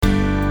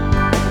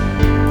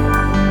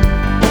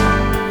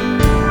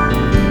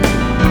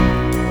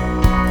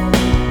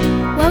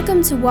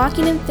Welcome to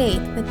Walking in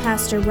Faith with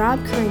Pastor Rob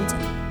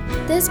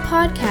Currington. This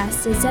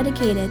podcast is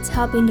dedicated to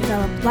helping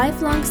develop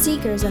lifelong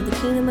seekers of the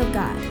kingdom of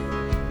God.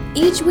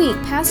 Each week,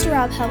 Pastor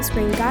Rob helps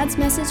bring God's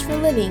message for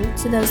living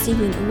to those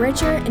seeking a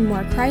richer and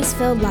more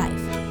Christ-filled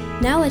life.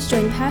 Now let's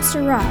join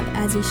Pastor Rob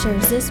as he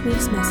shares this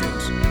week's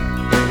message.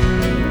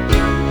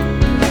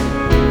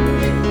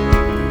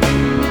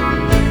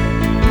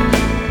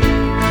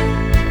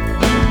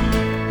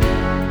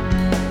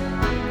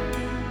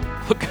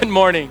 Well, good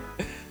morning.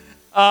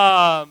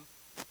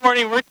 This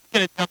morning we're just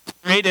going to jump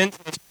straight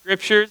into the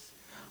scriptures.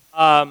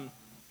 I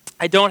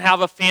don't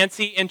have a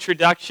fancy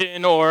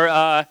introduction or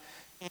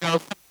some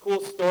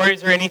cool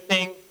stories or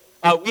anything.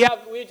 We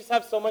just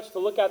have so much to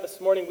look at this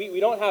morning. We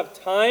don't have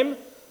time.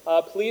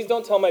 Please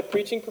don't tell my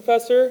preaching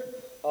professor.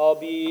 I'll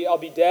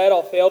be dead.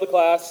 I'll fail the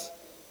class.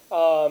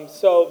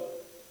 So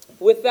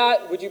with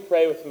that, would you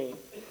pray with me?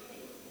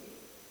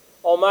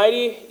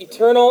 Almighty,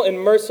 eternal, and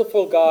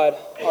merciful God,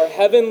 our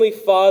heavenly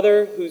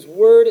Father, whose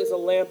word is a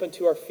lamp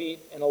unto our feet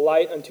and a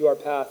light unto our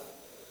path,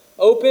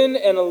 open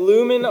and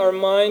illumine our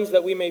minds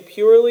that we may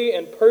purely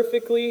and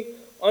perfectly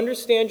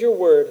understand your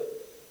word,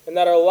 and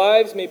that our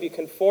lives may be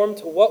conformed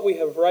to what we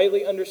have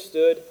rightly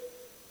understood,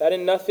 that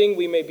in nothing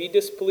we may be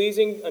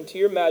displeasing unto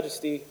your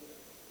majesty.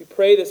 We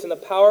pray this in the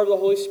power of the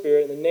Holy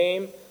Spirit, in the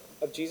name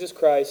of Jesus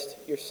Christ,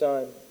 your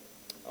Son.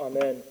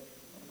 Amen.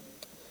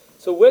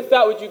 So with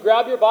that, would you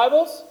grab your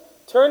Bibles?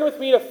 Turn with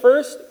me to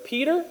 1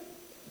 Peter.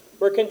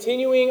 We're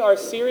continuing our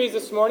series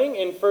this morning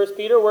in 1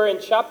 Peter. We're in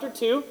chapter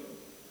 2,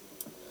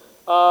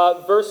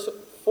 verse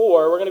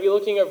 4. We're going to be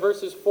looking at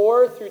verses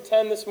 4 through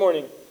 10 this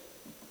morning.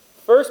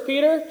 1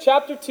 Peter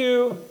chapter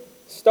 2,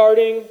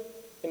 starting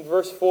in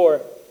verse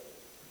 4.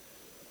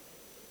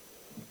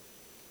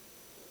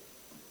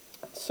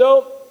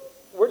 So,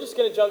 we're just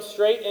going to jump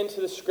straight into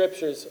the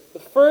scriptures. The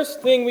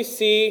first thing we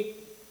see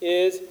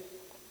is,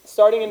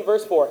 starting in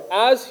verse 4,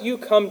 as you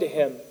come to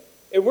him.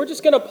 And we're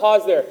just going to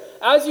pause there.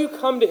 As you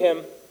come to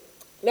him.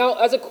 Now,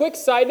 as a quick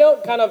side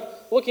note, kind of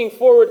looking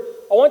forward,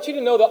 I want you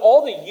to know that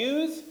all the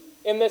yous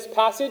in this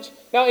passage,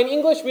 now in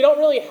English, we don't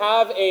really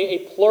have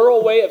a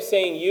plural way of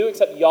saying you,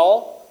 except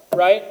y'all,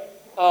 right?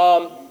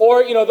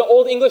 Or, the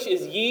Old English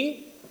is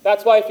ye.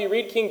 That's why if you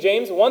read King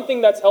James, one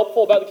thing that's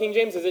helpful about the King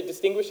James is it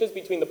distinguishes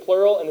between the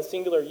plural and the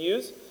singular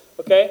yous,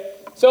 okay?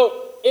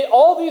 So,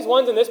 all these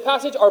ones in this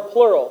passage are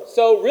plural.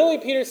 So, really,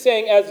 Peter's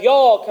saying, as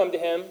y'all come to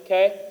him,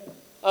 okay?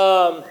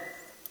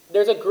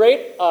 There's a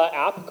great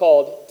app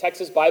called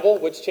Texas Bible,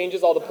 which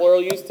changes all the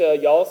plural use to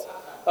y'all's.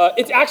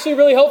 It's actually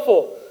really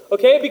helpful,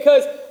 okay?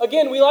 Because,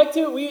 again,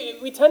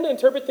 we tend to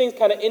interpret things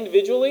kind of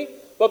individually,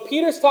 but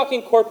Peter's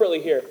talking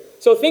corporately here.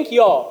 So think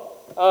y'all.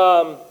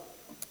 But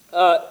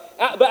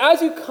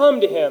as you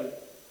come to him,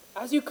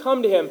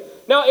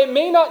 now it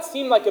may not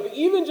seem like it, but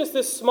even just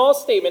this small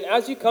statement,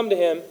 as you come to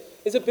him,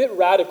 is a bit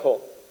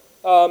radical.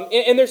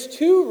 And there's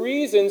two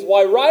reasons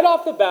why right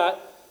off the bat,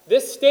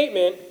 this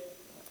statement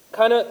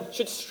kind of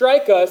should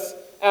strike us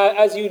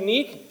as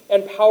unique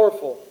and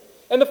powerful.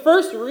 And the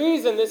first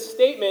reason this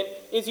statement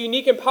is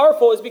unique and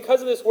powerful is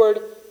because of this word,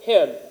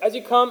 him. As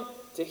you come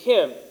to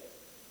him.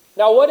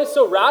 Now, what is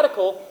so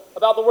radical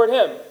about the word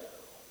him?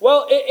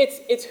 Well,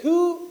 it's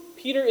who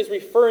Peter is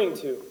referring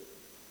to.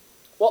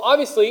 Well,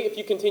 obviously, if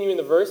you continue in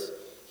the verse,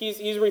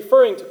 he's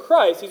referring to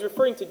Christ. He's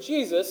referring to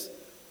Jesus.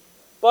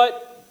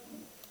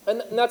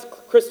 And that's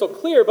crystal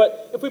clear.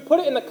 But if we put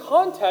it in the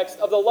context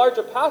of the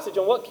larger passage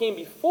and what came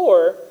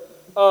before,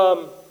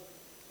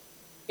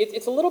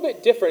 it's a little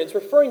bit different. It's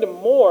referring to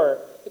more.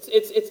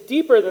 It's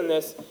deeper than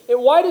this.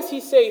 And why does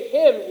he say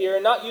him here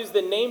and not use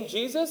the name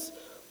Jesus?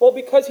 Well,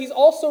 because he's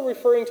also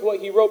referring to what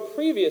he wrote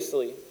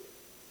previously.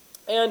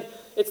 And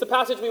it's the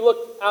passage we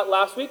looked at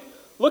last week.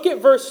 Look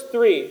at verse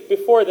 3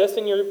 before this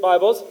in your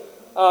Bibles.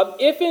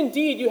 If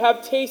indeed you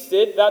have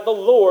tasted that the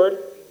Lord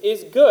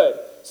is good.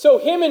 So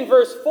him in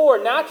verse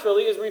 4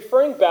 naturally is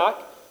referring back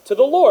to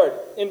the Lord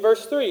in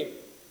verse 3.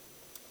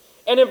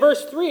 And in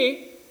verse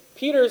 3,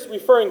 Peter's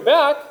referring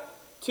back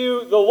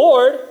to the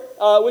Lord,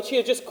 which he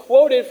had just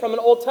quoted from an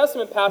Old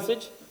Testament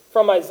passage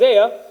from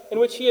Isaiah, in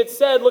which he had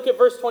said, look at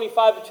verse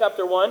 25 of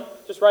chapter 1,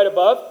 just right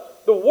above,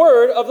 the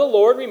word of the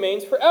Lord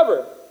remains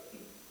forever.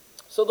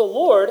 So the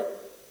Lord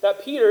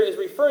that Peter is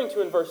referring to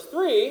in verse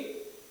 3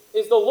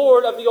 is the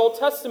Lord of the Old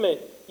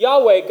Testament,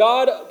 Yahweh,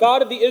 God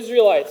of the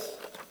Israelites.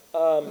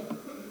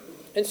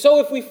 And so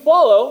if we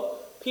follow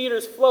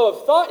Peter's flow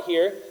of thought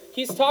here,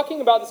 he's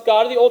talking about this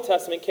God of the Old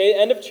Testament, okay,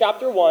 end of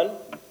chapter 1,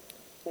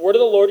 the word of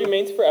the Lord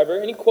remains forever,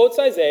 and he quotes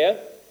Isaiah,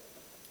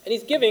 and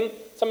he's giving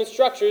some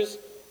instructions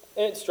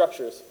to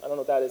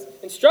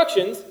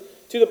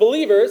the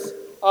believers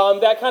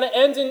that kind of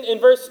ends in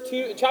verse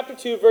 2, chapter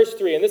 2, verse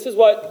 3, and this is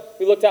what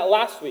we looked at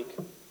last week.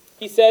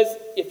 He says,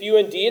 if you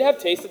indeed have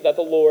tasted that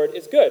the Lord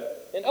is good.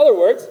 In other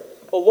words,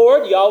 the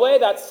Lord, Yahweh,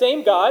 that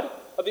same God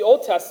of the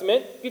Old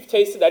Testament, you've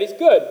tasted that he's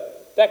good.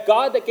 That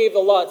God that gave the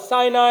law at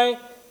Sinai,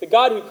 the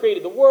God who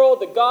created the world,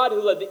 the God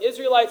who led the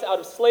Israelites out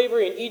of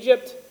slavery in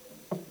Egypt,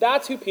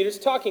 that's who Peter's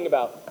talking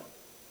about.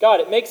 Got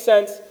it, makes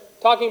sense,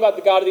 talking about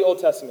the God of the Old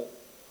Testament.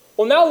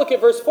 Well, now look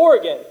at verse 4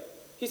 again.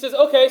 he says,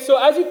 okay, so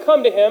as you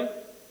come to him,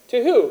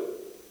 to who?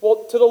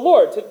 Well, to the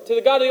Lord, to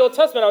the God of the Old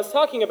Testament I was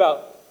talking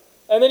about.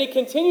 And then he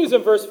continues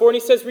in verse 4, and he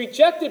says,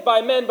 rejected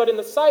by men, but in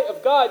the sight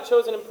of God,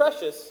 chosen and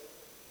precious.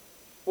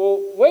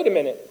 Well, wait a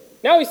minute.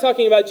 Now he's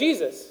talking about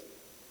Jesus.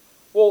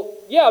 Well,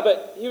 yeah,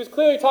 but he was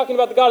clearly talking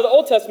about the God of the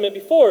Old Testament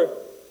before.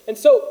 And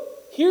so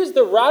here's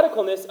the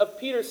radicalness of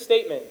Peter's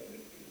statement.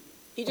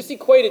 He just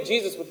equated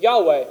Jesus with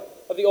Yahweh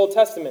of the Old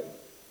Testament.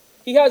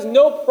 He has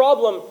no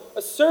problem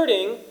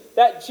asserting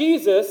that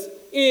Jesus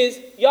is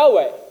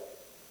Yahweh.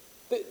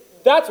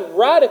 That's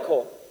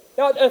radical.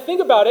 Now,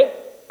 think about it.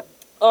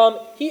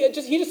 He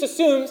just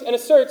assumes and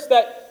asserts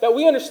that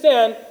we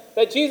understand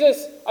that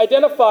Jesus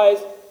identifies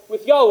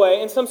with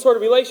Yahweh in some sort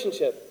of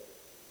relationship.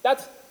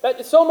 That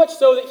is so much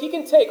so that he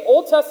can take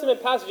Old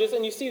Testament passages,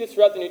 and you see this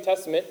throughout the New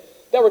Testament,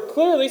 that were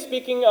clearly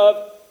speaking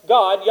of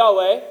God,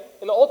 Yahweh,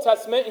 in the Old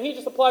Testament, and he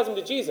just applies them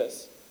to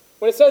Jesus.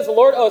 When it says the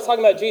Lord, it's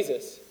talking about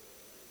Jesus.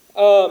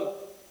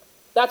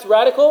 That's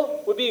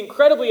radical, would be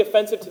incredibly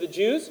offensive to the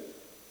Jews.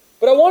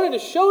 But I wanted to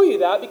show you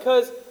that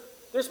because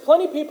there's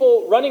plenty of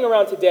people running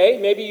around today,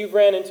 maybe you've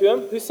ran into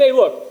them, who say,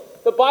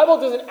 look, the Bible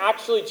doesn't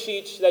actually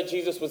teach that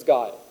Jesus was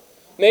God.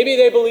 Maybe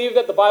they believe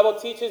that the Bible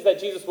teaches that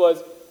Jesus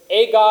was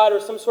a God or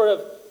some sort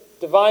of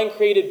divine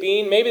created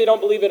being. Maybe they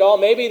don't believe it all.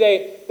 Maybe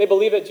they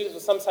believe that Jesus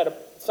was some type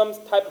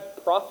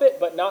of prophet,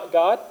 but not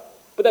God.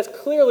 But that's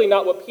clearly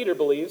not what Peter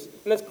believes,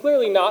 and that's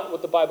clearly not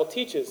what the Bible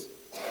teaches.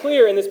 It's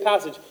clear in this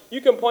passage.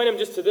 You can point him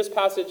just to this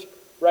passage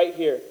right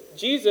here.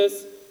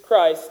 Jesus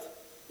Christ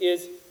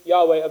is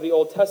Yahweh of the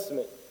Old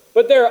Testament.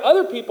 But there are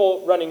other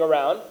people running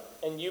around,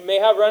 and you may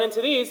have run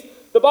into these.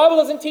 The Bible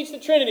doesn't teach the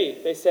Trinity,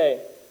 they say.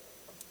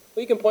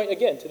 Well, you can point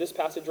again to this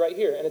passage right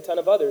here and a ton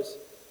of others,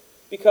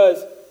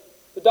 because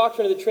the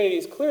doctrine of the Trinity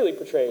is clearly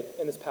portrayed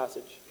in this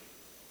passage.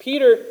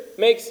 Peter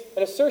makes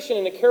an assertion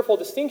and a careful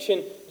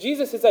distinction.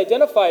 Jesus is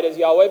identified as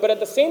Yahweh, but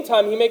at the same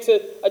time, he makes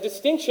a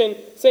distinction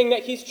saying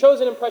that he's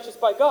chosen and precious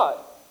by God.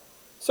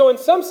 So in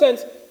some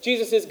sense,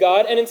 Jesus is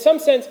God, and in some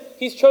sense,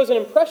 he's chosen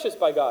and precious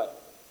by God.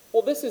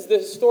 Well, this is the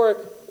historic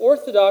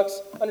Orthodox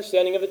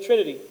understanding of the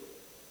Trinity.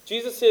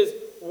 Jesus is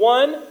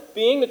one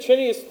being. The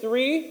Trinity is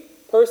three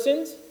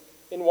persons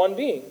in one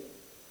being.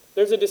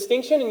 There's a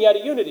distinction and yet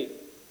a unity.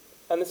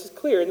 And this is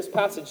clear in this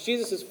passage.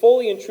 Jesus is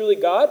fully and truly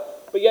God,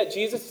 but yet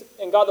Jesus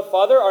and God the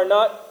Father are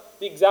not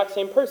the exact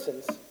same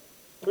persons.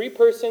 Three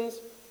persons,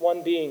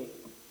 one being.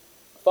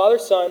 Father,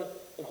 Son,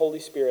 and Holy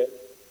Spirit.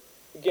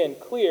 Again,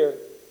 clear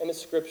in the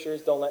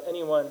Scriptures. Don't let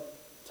anyone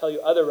tell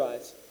you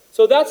otherwise.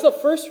 So that's the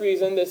first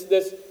reason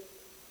this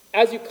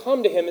as you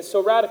come to him is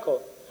so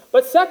radical.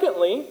 But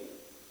secondly,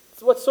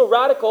 what's so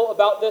radical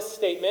about this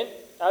statement,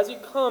 as you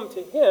come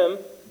to him,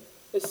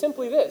 is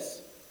simply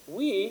this.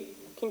 We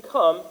can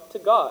come to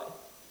God.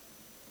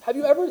 Have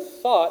you ever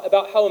thought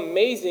about how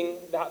amazing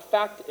that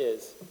fact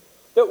is?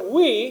 That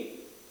we,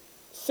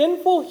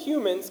 sinful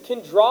humans,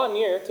 can draw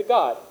near to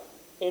God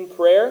in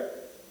prayer,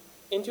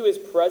 into his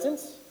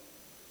presence,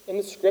 in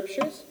the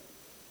Scriptures,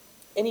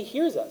 and he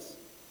hears us.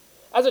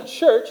 As a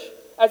church,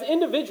 as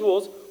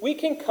individuals, we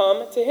can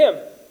come to him.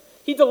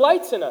 He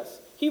delights in us.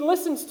 He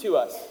listens to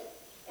us.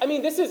 I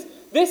mean, this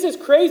is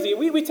crazy.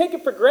 We take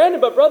it for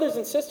granted, but brothers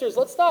and sisters,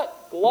 let's not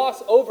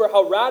gloss over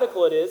how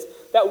radical it is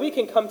that we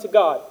can come to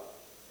God.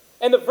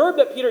 And the verb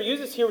that Peter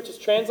uses here, which is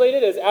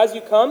translated as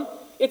you come,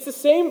 it's the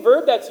same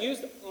verb that's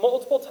used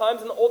multiple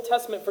times in the Old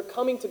Testament for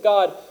coming to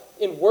God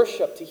in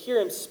worship, to hear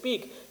him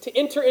speak, to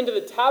enter into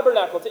the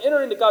tabernacle, to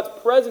enter into God's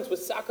presence with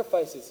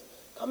sacrifices,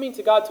 coming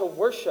to God to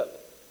worship.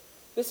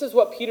 This is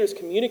what Peter's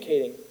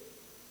communicating.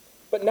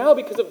 But now,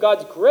 because of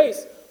God's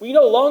grace, we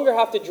no longer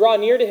have to draw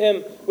near to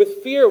him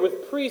with fear,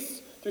 with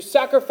priests, through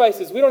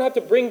sacrifices. We don't have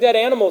to bring dead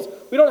animals.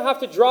 We don't have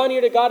to draw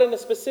near to God in a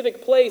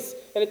specific place,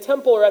 in a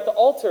temple or at the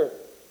altar.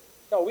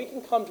 No, we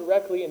can come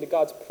directly into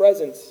God's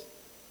presence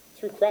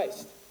through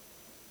Christ.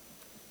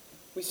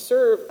 We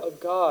serve a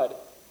God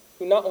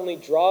who not only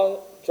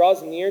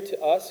draws near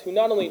to us, who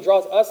not only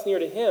draws us near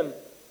to him,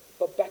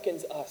 but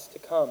beckons us to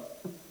come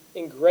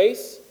in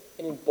grace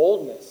and in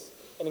boldness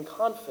and in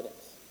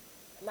confidence.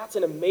 And that's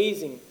an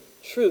amazing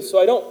truth,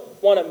 so I don't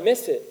want to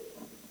miss it.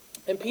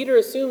 And Peter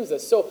assumes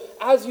this. So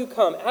as you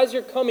come, as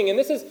you're coming, and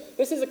this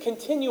is a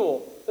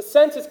continual, the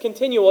sense is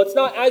continual. It's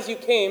not as you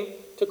came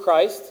to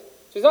Christ.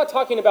 So he's not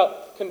talking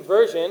about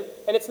conversion,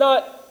 and it's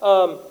not,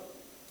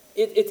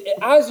 it's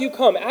as you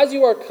come, as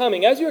you are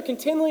coming, as you are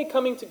continually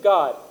coming to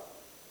God,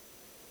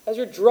 as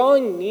you're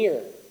drawing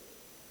near,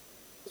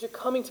 as you're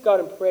coming to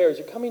God in prayers,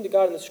 you're coming to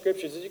God in the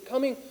Scriptures, as you're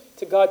coming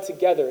to God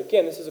together.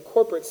 Again, this is a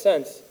corporate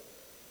sense.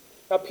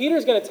 Now,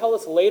 Peter's going to tell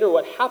us later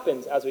what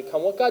happens as we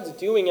come, what God's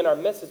doing in our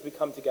midst as we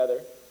come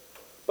together.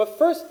 But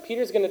first,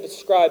 Peter's going to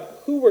describe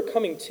who we're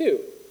coming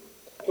to,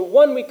 the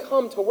one we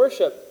come to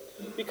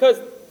worship, because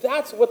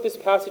that's what this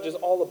passage is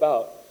all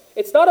about.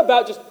 It's not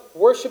about just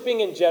worshiping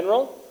in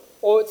general,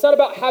 or it's not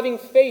about having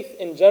faith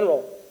in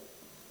general.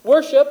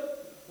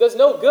 Worship does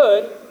no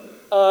good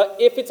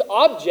if its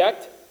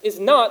object is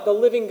not the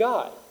living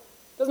God.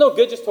 It does no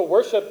good just to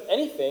worship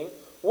anything.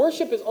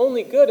 Worship is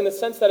only good in the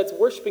sense that it's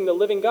worshiping the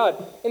living God.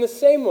 In the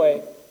same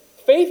way,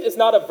 Faith is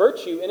not a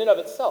virtue in and of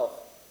itself.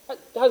 It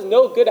has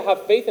no good to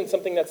have faith in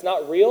something that's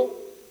not real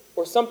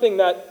or something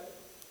that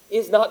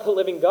is not the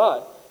living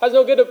God. Does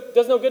no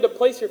good to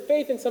place your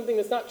faith in something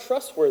that's not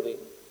trustworthy.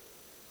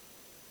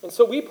 And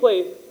so we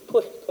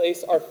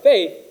place our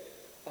faith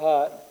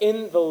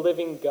in the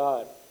living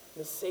God,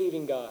 the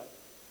saving God.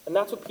 And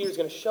that's what Peter's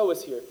going to show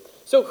us here.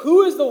 So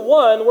who is the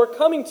one we're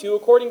coming to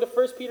according to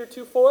 1 Peter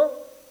 2:4?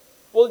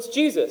 Well, it's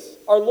Jesus,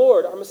 our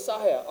Lord, our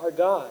Messiah, our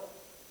God.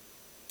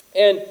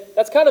 And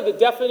that's kind of the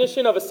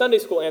definition of a Sunday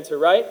school answer,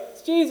 right?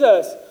 It's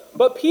Jesus.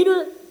 But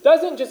Peter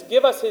doesn't just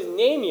give us his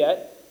name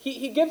yet.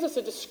 He gives us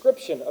a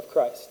description of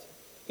Christ.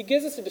 He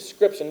gives us a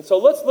description. So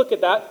let's look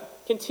at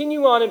that.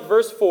 Continue on in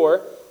verse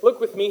 4. Look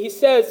with me. He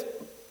says,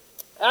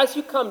 as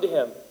you come to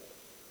him,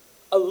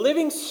 a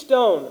living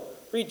stone,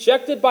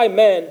 rejected by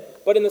men,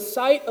 but in the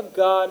sight of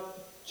God,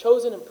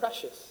 chosen and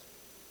precious.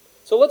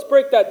 So let's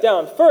break that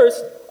down.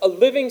 First, a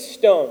living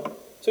stone.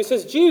 So he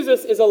says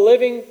Jesus is a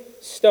living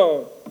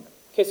stone.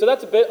 Okay, so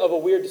that's a bit of a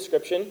weird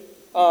description.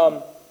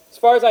 As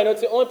far as I know,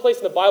 it's the only place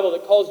in the Bible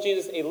that calls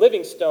Jesus a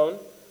living stone.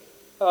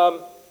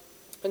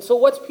 And so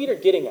what's Peter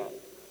getting at?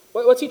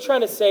 What's he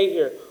trying to say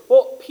here?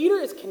 Well, Peter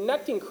is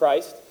connecting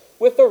Christ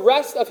with the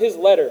rest of his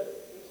letter.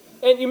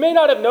 And you may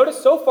not have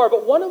noticed so far,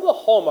 but one of the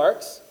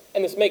hallmarks,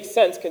 and this makes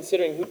sense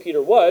considering who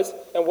Peter was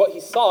and what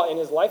he saw in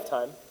his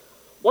lifetime,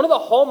 one of the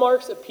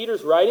hallmarks of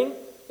Peter's writing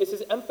is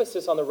his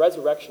emphasis on the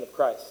resurrection of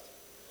Christ.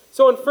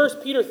 So in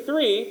 1 Peter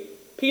 3,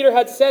 Peter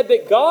had said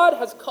that God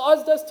has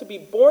caused us to be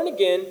born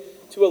again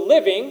to a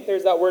living,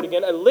 there's that word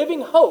again, a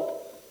living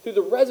hope through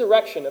the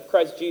resurrection of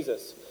Christ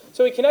Jesus.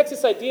 So he connects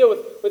this idea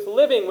with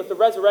living with the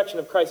resurrection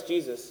of Christ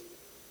Jesus.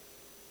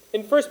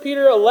 In 1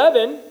 Peter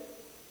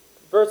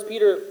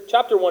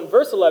chapter 1,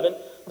 verse 11,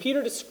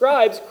 Peter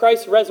describes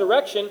Christ's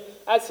resurrection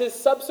as his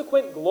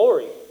subsequent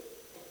glory.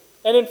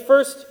 And in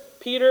 1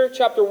 Peter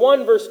chapter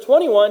 1, verse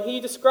 21, he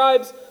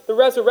describes the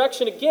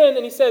resurrection again,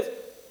 and he says,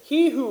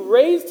 he who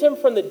raised him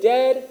from the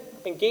dead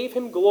and gave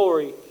him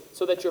glory,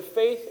 so that your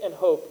faith and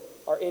hope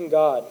are in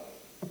God.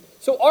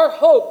 So our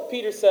hope,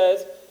 Peter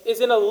says, is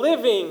in a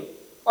living.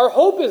 Our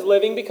hope is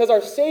living because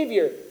our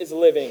Savior is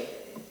living.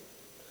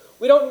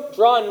 We don't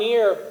draw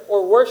near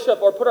or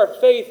worship or put our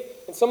faith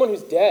in someone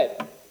who's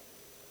dead.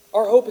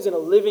 Our hope is in a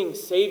living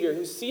Savior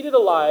who's seated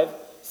alive,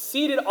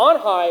 seated on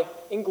high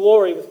in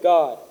glory with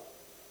God.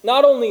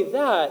 Not only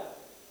that,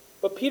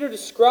 but Peter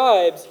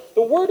describes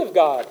the Word of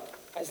God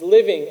as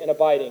living and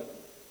abiding.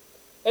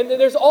 And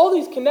there's all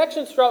these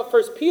connections throughout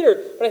 1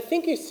 Peter, but I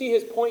think you see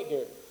his point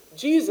here.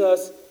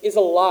 Jesus is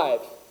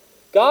alive.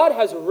 God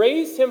has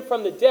raised him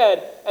from the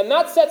dead, and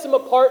that sets him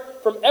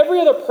apart from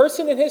every other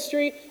person in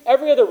history,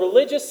 every other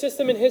religious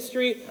system in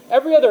history,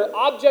 every other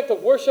object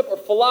of worship or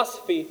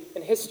philosophy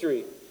in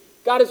history.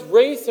 God has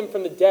raised him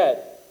from the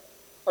dead.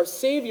 Our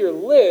Savior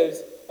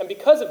lives, and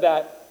because of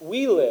that,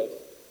 we live.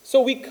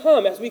 So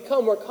as we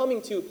come, we're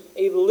coming to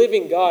a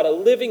living God, a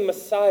living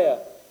Messiah,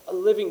 a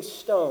living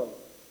stone.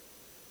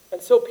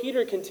 And so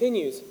Peter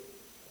continues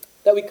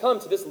that we come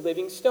to this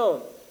living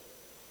stone.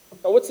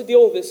 Now, what's the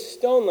deal with this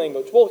stone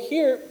language? Well,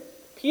 here,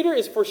 Peter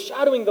is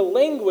foreshadowing the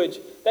language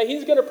that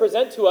he's going to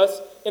present to us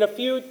in a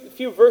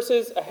few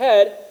verses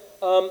ahead.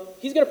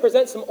 He's going to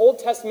present some Old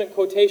Testament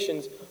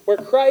quotations where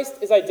Christ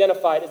is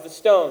identified as the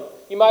stone.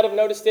 You might have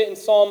noticed it in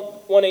Psalm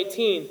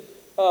 118.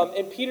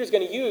 And Peter's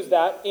going to use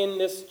that in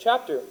this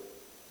chapter.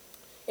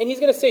 And he's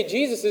going to say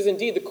Jesus is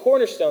indeed the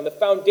cornerstone, the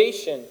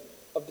foundation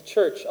of the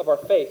church, of our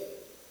faith.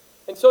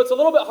 And so it's a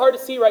little bit hard to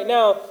see right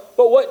now,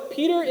 but what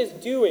Peter is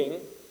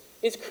doing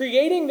is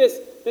creating this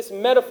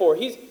metaphor.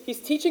 He's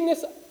teaching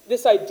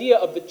this idea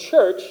of the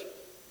church.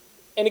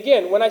 And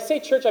again, when I say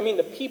church, I mean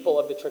the people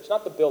of the church,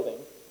 not the building.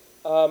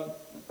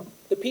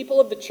 The people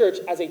of the church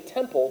as a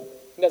temple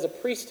and as a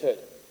priesthood.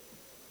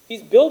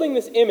 He's building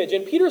this image.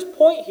 And Peter's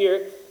point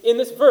here in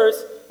this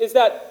verse is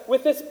that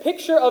with this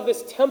picture of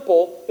this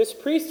temple, this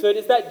priesthood,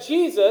 is that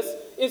Jesus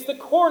is the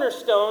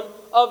cornerstone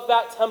of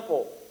that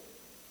temple.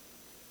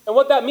 And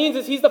what that means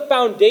is he's the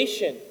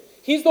foundation.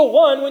 He's the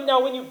one,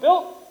 when you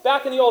built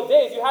back in the old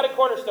days, you had a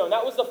cornerstone.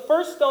 That was the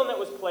first stone that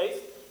was placed.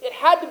 It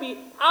had to be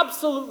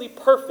absolutely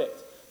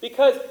perfect.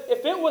 Because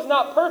if it was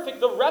not perfect,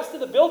 the rest of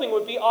the building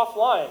would be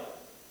offline.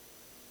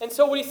 And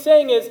so what he's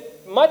saying is,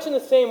 much in the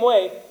same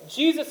way,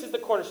 Jesus is the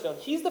cornerstone.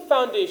 He's the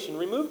foundation.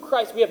 Remove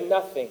Christ, we have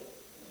nothing.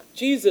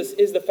 Jesus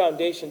is the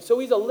foundation. So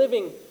he's a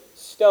living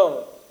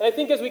stone. And I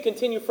think as we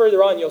continue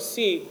further on, you'll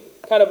see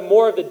kind of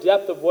more of the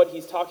depth of what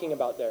he's talking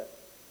about there.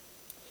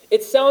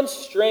 It sounds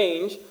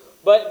strange,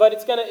 but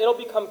it'll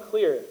become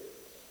clear.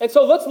 And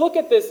so let's look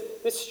at this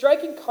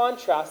striking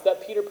contrast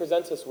that Peter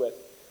presents us with.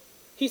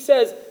 He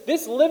says,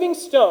 this living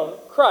stone,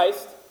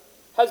 Christ,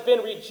 has been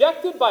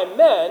rejected by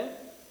men,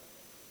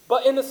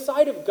 but in the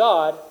sight of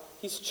God,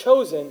 he's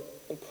chosen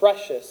and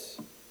precious,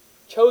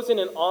 chosen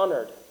and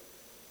honored.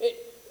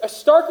 A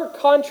starker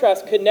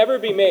contrast could never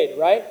be made,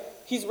 right?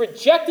 He's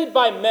rejected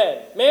by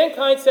men.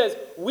 Mankind says,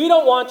 we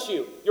don't want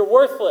you. You're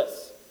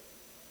worthless.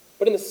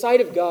 But in the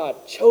sight of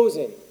God,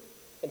 chosen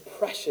and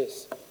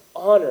precious,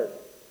 honored.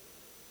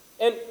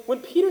 And when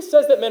Peter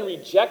says that men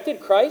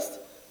rejected Christ,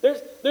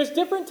 there's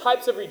different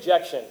types of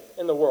rejection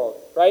in the world,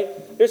 right?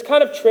 There's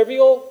kind of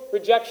trivial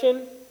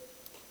rejection.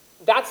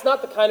 That's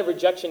not the kind of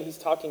rejection he's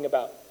talking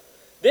about.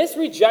 This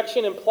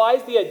rejection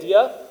implies the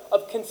idea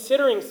of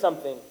considering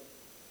something,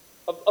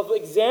 of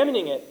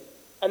examining it,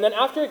 and then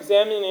after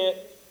examining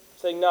it,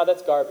 saying, no,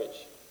 that's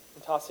garbage,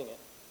 and tossing it.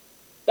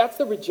 That's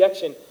the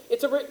rejection.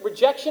 It's a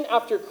rejection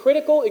after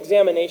critical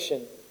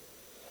examination.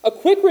 A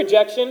quick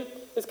rejection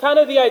is kind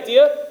of the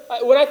idea.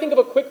 When I think of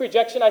a quick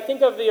rejection, I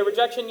think of the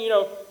rejection,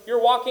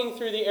 you're walking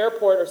through the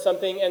airport or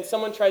something, and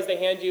someone tries to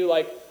hand you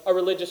like a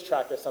religious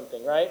tract or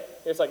something, right?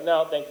 You're just like,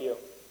 no, thank you.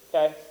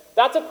 Okay?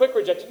 That's a quick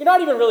rejection. You're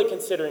not even really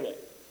considering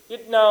it.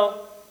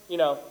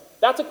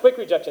 That's a quick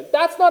rejection.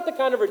 That's not the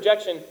kind of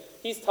rejection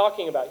he's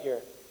talking about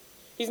here.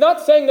 He's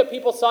not saying that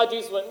people saw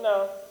Jesus and went,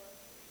 no.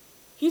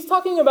 He's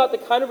talking about the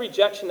kind of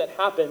rejection that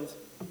happens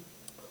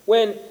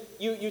when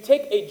you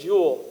take a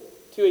jewel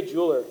to a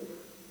jeweler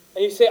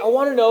and you say, I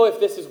want to know if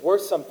this is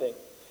worth something.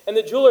 And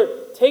the jeweler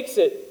takes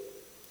it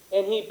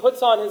and he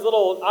puts on his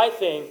little eye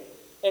thing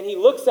and he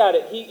looks at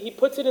it. He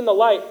puts it in the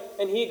light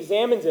and he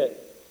examines it.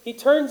 He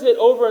turns it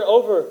over and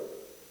over,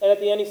 and at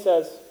the end he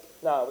says,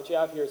 no, what you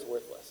have here is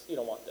worthless. You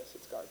don't want this.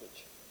 It's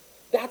garbage.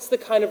 That's the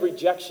kind of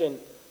rejection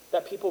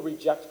that people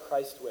reject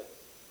Christ with.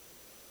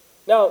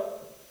 Now,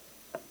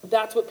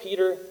 that's what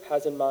Peter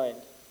has in mind.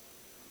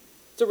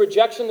 It's a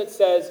rejection that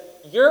says,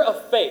 you're a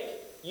fake.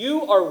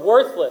 You are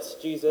worthless,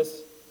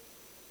 Jesus.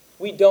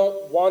 We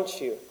don't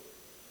want you.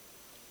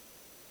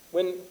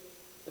 When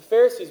the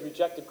Pharisees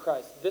rejected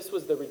Christ, this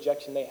was the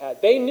rejection they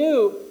had. They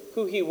knew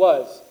who he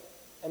was,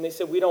 and they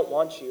said, we don't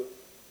want you.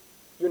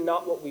 You're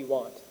not what we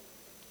want.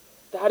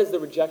 That is the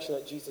rejection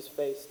that Jesus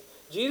faced.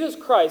 Jesus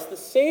Christ, the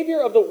Savior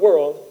of the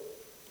world,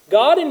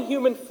 God in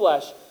human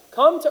flesh,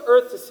 come to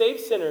earth to save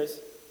sinners,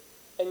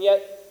 and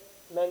yet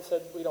men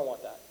said, we don't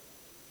want that.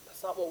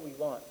 That's not what we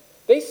want.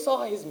 They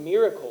saw his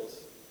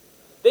miracles.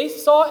 They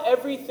saw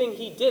everything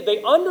he did.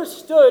 They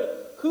understood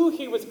who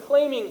he was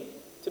claiming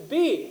to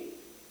be.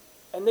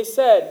 And they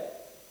said,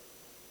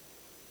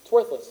 it's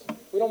worthless.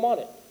 We don't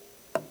want it.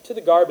 To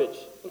the garbage.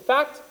 In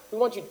fact, we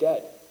want you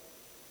dead.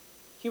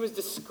 He was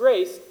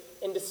disgraced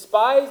and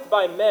despised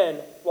by men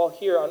while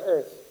here on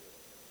earth.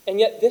 And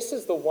yet this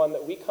is the one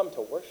that we come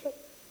to worship.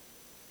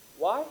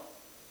 Why?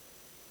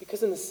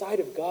 Because in the sight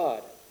of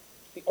God,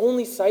 the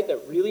only sight that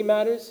really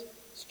matters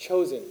is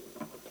chosen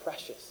and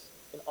precious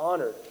and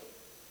honored.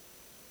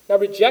 Now,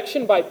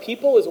 rejection by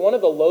people is one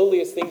of the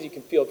lowliest things you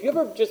can feel. If you've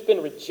ever just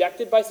been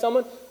rejected by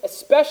someone,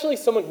 especially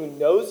someone who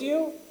knows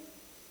you,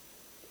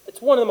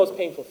 it's one of the most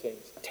painful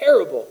things.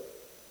 Terrible.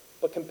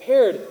 But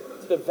compared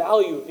to the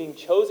value of being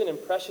chosen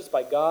and precious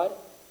by God,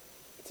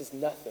 it is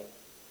nothing.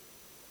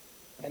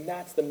 And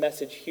that's the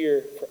message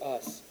here for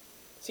us.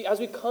 See, as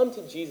we come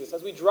to Jesus,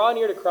 as we draw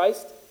near to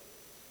Christ,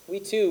 we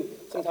too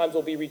sometimes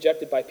will be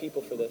rejected by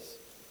people for this.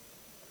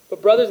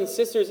 But brothers and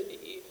sisters,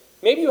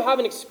 maybe you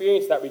haven't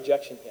experienced that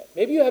rejection yet.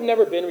 Maybe you have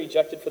never been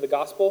rejected for the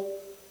gospel.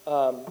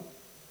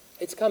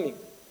 It's coming.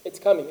 It's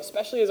coming.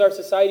 Especially as our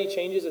society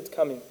changes, it's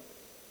coming.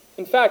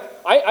 In fact,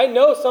 I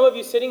know some of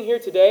you sitting here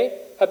today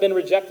have been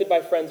rejected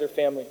by friends or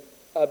family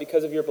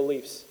because of your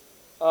beliefs.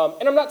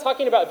 And I'm not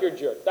talking about if you're a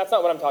jerk. That's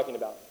not what I'm talking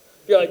about.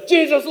 If you're like,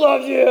 Jesus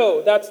loves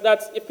you!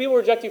 That's if people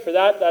reject you for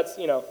that, that's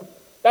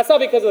not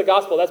because of the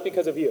gospel, that's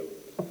because of you.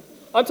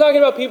 I'm talking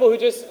about people who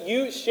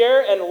you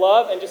share and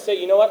love and just say,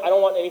 you know what, I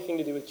don't want anything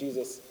to do with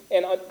Jesus.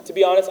 And to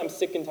be honest, I'm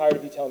sick and tired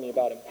of you telling me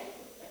about him.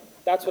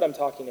 That's what I'm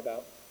talking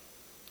about.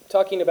 I'm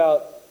talking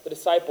about the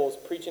disciples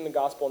preaching the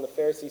gospel and the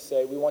Pharisees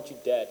say, we want you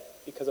dead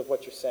because of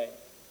what you're saying.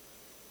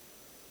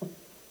 But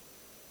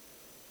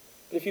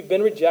if you've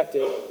been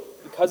rejected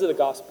because of the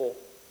gospel,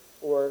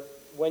 or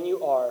when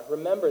you are,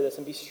 remember this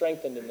and be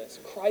strengthened in this.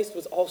 Christ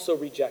was also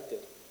rejected,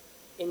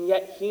 and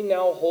yet he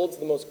now holds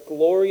the most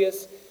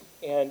glorious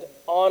and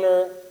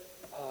honored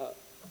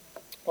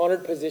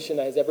position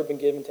that has ever been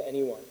given to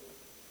anyone.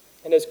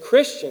 And as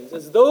Christians,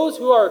 as those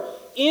who are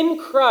in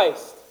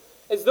Christ,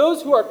 as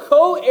those who are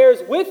co-heirs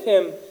with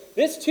him,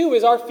 this too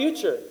is our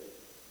future.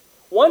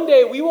 One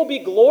day we will be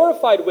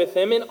glorified with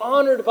him and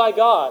honored by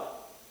God.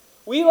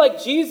 We,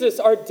 like Jesus,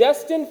 are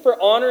destined for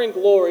honor and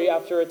glory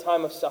after a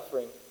time of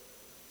suffering.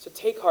 So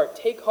take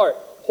heart,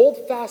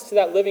 hold fast to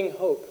that living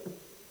hope.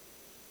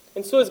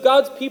 And so as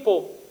God's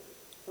people,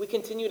 we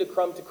continue to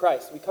come to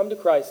Christ. We come to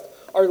Christ,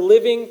 our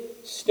living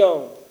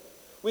stone.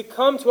 We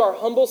come to our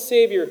humble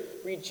Savior,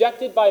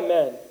 rejected by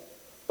men,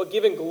 but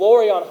given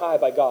glory on high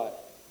by God.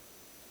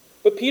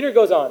 But Peter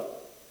goes on.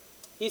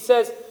 He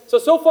says,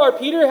 so far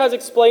Peter has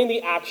explained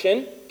the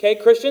action. Okay,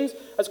 Christians,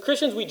 as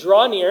Christians we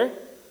draw near.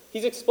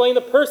 He's explained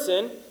the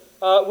person.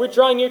 We're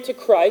drawing near to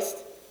Christ.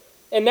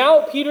 And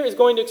now Peter is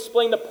going to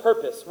explain the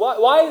purpose.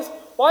 Why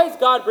is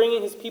God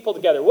bringing his people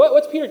together?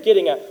 What's Peter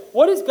getting at?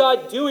 What is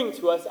God doing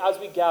to us as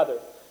we gather,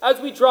 as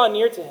we draw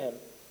near to him?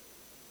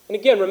 And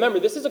again, remember,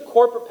 this is a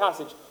corporate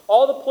passage.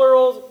 All the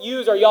plurals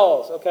used are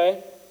y'alls,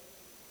 okay?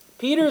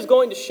 Peter is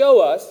going to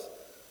show us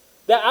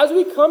that as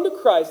we come to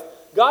Christ,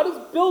 God is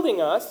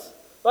building us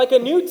like a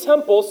new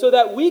temple, so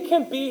that we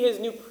can be his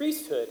new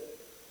priesthood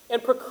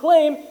and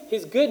proclaim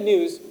his good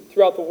news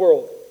throughout the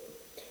world.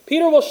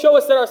 Peter will show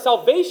us that our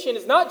salvation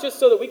is not just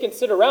so that we can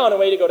sit around and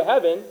wait to go to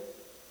heaven,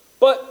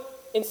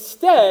 but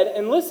instead,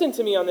 and listen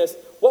to me on this,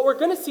 what we're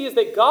going to see is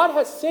that God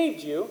has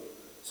saved you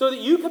so that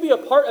you could be a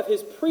part of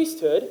his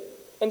priesthood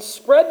and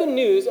spread the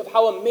news of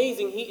how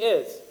amazing he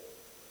is.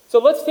 So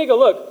let's take a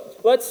look.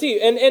 Let's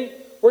see. And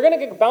we're going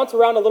to bounce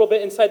around a little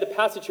bit inside the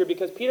passage here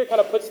because Peter kind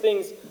of puts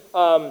things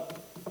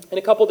in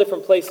a couple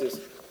different places.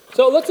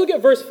 So let's look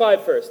at verse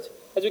 5 first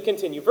as we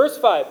continue. Verse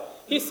 5,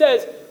 he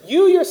says,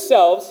 "You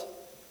yourselves,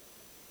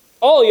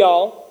 all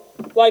y'all,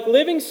 like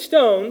living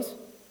stones,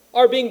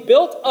 are being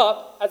built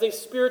up as a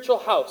spiritual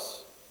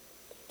house,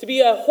 to be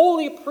a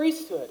holy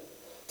priesthood,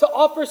 to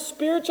offer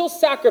spiritual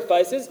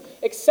sacrifices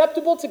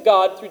acceptable to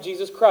God through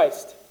Jesus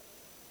Christ."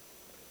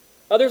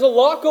 Now there's a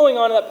lot going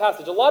on in that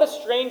passage, a lot of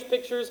strange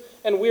pictures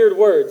and weird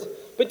words.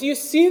 But do you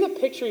see the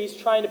picture he's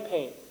trying to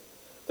paint?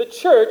 The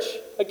church,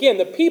 again,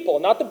 the people,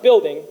 not the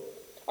building,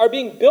 are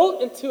being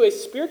built into a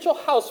spiritual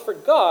house for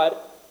God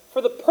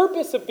for the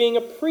purpose of being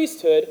a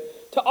priesthood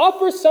to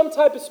offer some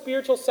type of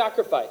spiritual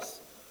sacrifice,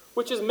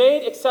 which is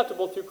made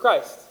acceptable through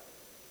Christ.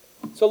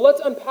 So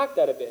let's unpack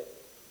that a bit.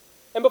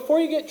 And before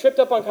you get tripped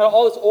up on kind of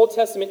all this Old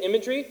Testament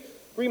imagery,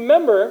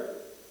 remember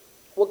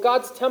what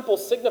God's temple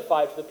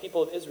signified for the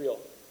people of Israel.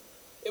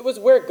 It was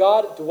where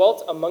God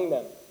dwelt among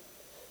them.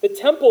 The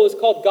temple is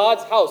called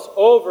God's house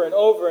over and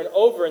over and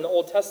over in the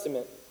Old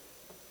Testament.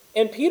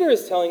 And Peter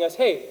is telling us,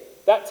 hey,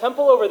 that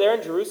temple over there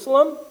in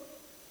Jerusalem,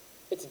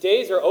 its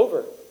days are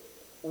over.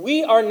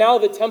 We are now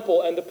the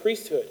temple and the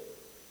priesthood.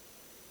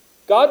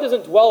 God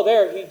doesn't dwell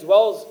there, he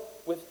dwells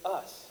with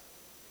us.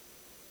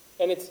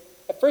 And it's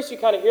at first you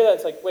kind of hear that,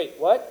 it's like, wait,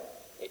 what?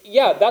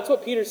 Yeah, that's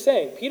what Peter's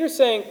saying. Peter's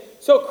saying,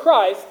 so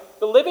Christ,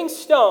 the living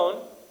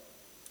stone,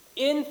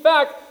 in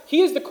fact,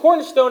 he is the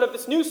cornerstone of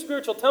this new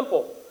spiritual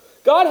temple.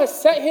 God has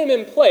set him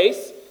in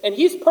place, and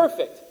he's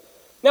perfect.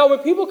 Now, when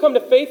people come to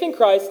faith in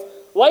Christ,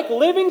 like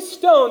living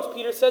stones,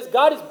 Peter says,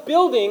 God is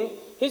building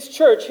his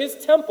church, his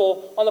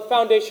temple, on the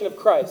foundation of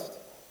Christ.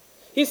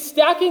 He's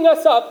stacking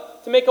us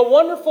up to make a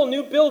wonderful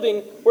new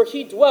building where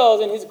he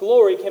dwells and his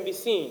glory can be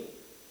seen.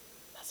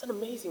 That's an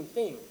amazing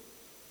thing.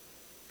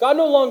 God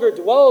no longer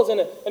dwells in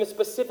a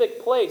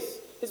specific place.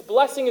 His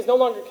blessing is no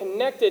longer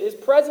connected. His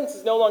presence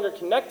is no longer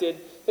connected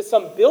to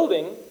some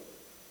building,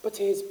 but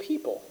to his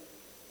people,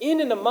 in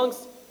and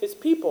amongst his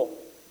people.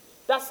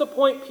 That's the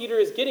point Peter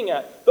is getting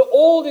at. The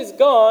old is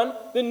gone,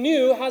 the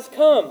new has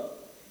come.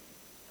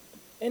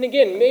 And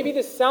again, maybe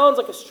this sounds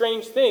like a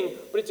strange thing,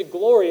 but it's a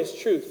glorious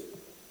truth.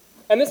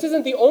 And this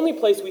isn't the only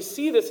place we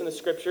see this in the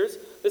scriptures,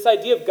 this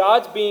idea of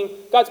God's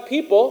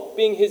people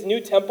being his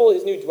new temple,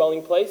 his new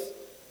dwelling place.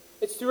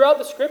 It's throughout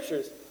the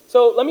scriptures.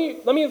 So let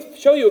me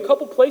show you a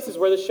couple places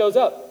where this shows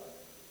up.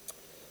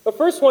 The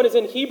first one is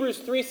in Hebrews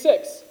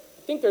 3:6.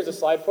 I think there's a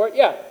slide for it.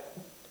 Yeah.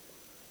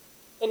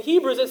 In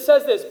Hebrews it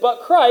says this,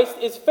 "But Christ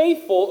is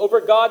faithful over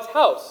God's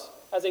house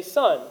as a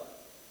son,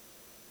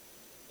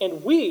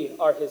 and we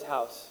are his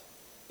house,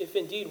 if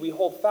indeed we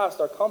hold fast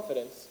our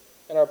confidence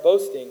and our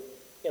boasting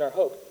in our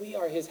hope." We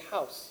are his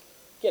house.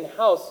 Again,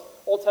 house,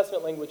 Old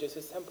Testament language, is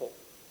his temple.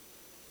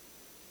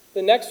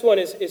 The next one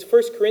is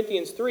 1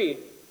 Corinthians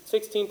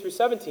 3:16 through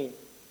 17.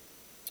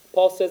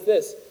 Paul says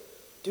this,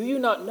 "Do you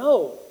not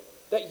know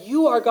that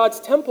you are God's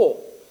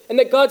temple and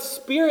that God's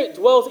Spirit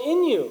dwells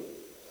in you?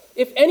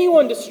 If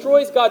anyone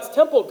destroys God's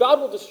temple, God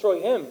will destroy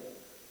him.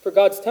 For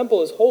God's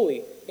temple is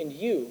holy, and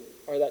you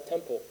are that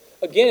temple."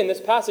 Again, in this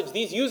passage,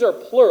 these yous are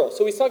plural.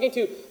 So he's talking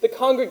to the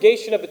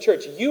congregation of the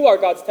church. You are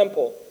God's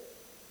temple.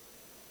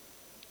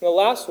 And the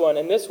last one,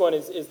 and this one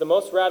is the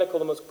most radical,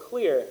 the most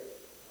clear.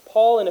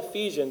 Paul in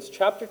Ephesians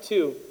chapter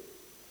 2,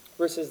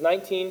 verses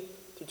 19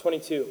 through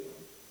 22.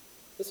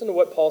 Listen to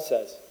what Paul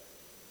says.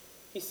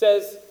 He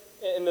says,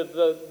 and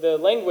the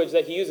language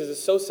that he uses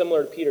is so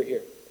similar to Peter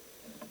here.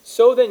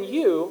 "So then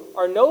you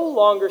are no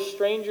longer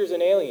strangers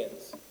and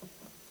aliens."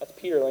 That's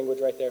Peter language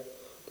right there.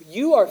 "But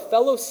you are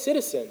fellow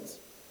citizens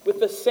with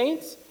the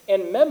saints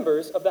and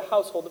members of the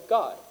household of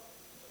God,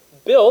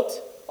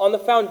 built on the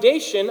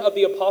foundation of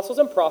the apostles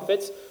and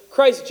prophets,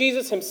 Christ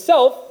Jesus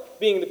himself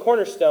being the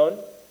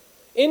cornerstone,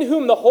 in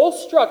whom the whole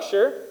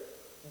structure,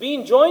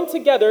 being joined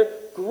together,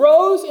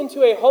 grows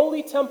into a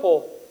holy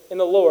temple in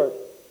the Lord.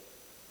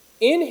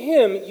 In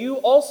him you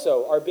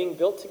also are being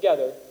built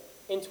together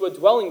into a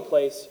dwelling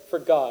place for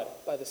God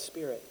by the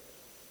Spirit."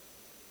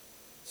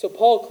 So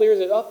Paul clears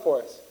it up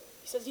for us.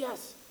 He says,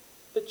 yes,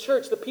 the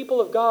church, the people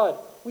of God,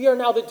 we are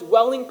now the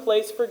dwelling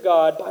place for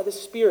God by the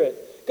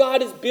Spirit.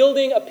 God is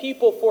building a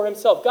people for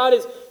himself. God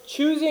is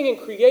choosing and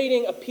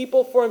creating a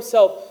people for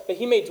himself that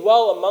he may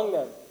dwell among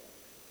them.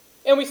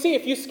 And we see,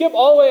 if you skip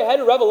all the way ahead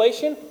to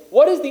Revelation,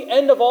 what is the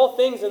end of all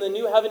things in the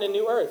new heaven and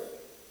new earth?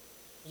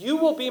 "You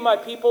will be my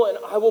people, and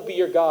I will be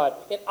your God,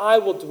 and I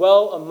will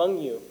dwell among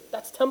you."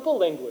 That's temple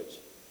language.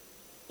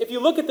 If you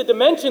look at the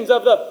dimensions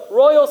of the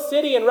royal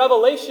city in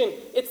Revelation,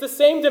 it's the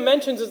same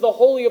dimensions as the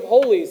Holy of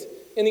Holies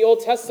in the Old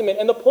Testament.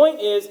 And the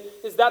point is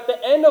that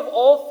the end of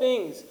all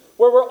things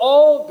where we're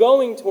all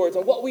going towards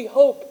and what we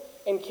hope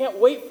and can't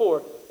wait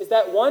for is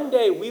that one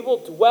day we will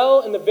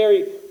dwell in the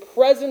very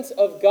presence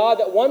of God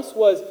that once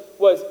was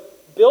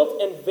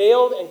built and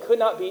veiled and could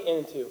not be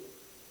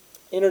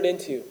entered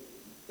into.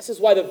 This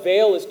is why the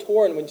veil is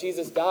torn when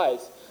Jesus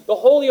dies. The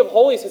Holy of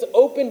Holies has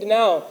opened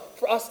now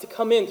for us to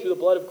come in through the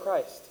blood of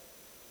Christ.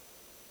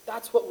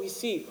 That's what we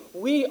see.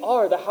 We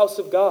are the house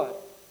of God.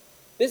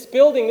 This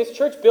building, this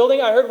church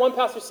building, I heard one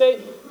pastor say,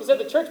 he said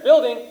the church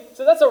building,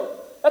 so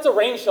that's a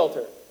rain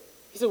shelter.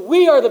 He said,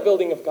 we are the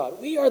building of God.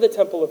 We are the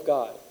temple of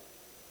God.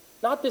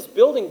 Not this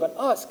building, but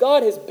us.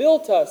 God has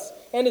built us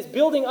and is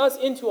building us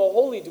into a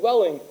holy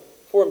dwelling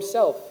for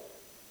himself.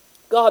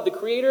 God, the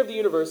creator of the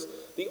universe,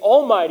 the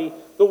Almighty,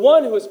 the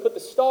one who has put the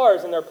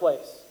stars in their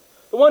place,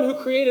 the one who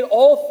created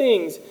all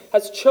things,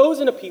 has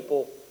chosen a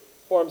people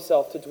for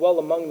himself to dwell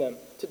among them,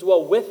 to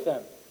dwell with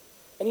them.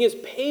 And he has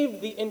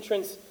paved the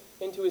entrance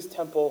into his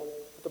temple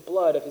with the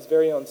blood of his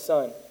very own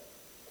Son.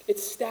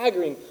 It's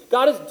staggering.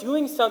 God is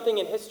doing something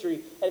in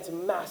history, and it's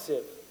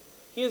massive.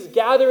 He is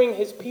gathering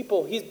his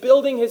people. He's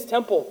building his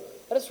temple.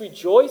 Let us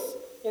rejoice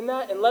in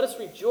that, and let us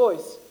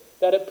rejoice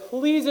that it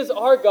pleases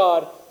our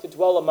God to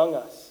dwell among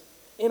us,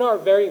 in our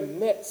very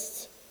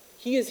midst.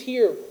 He is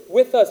here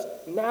with us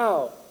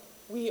now.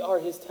 We are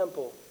his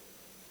temple.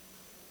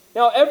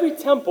 Now, every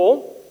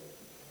temple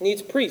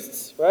needs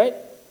priests, right?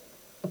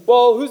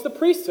 Well, who's the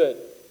priesthood?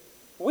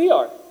 We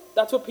are.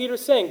 That's what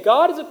Peter's saying.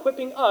 God is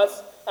equipping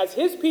us as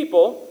his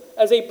people,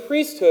 as a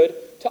priesthood,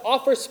 to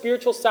offer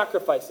spiritual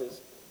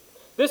sacrifices.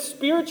 This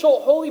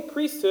spiritual holy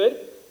priesthood,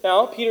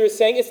 now, Peter is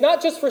saying, it's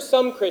not just for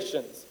some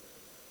Christians.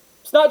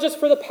 It's not just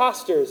for the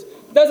pastors.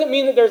 It doesn't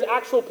mean that there's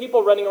actual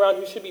people running around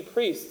who should be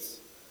priests.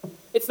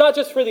 It's not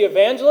just for the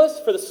evangelists,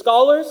 for the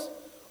scholars,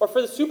 or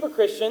for the super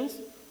Christians.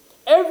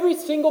 Every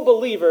single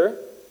believer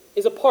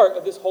is a part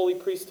of this holy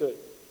priesthood.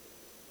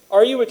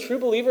 Are you a true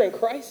believer in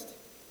Christ?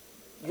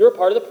 You're a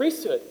part of the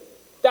priesthood.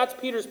 That's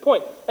Peter's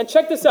point. And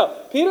check this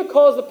out. Peter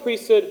calls the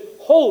priesthood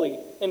holy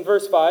in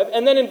verse 5.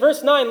 And then in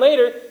verse 9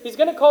 later, he's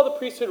going to call the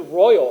priesthood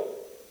royal.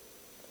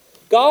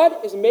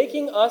 God is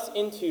making us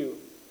into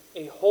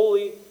a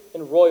holy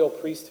and royal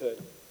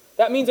priesthood.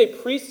 That means a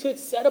priesthood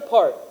set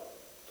apart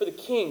for the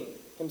king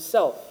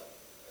himself.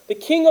 The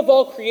king of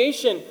all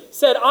creation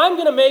said, I'm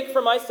going to make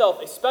for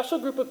myself a special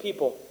group of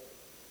people.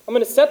 I'm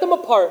going to set them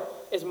apart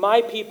as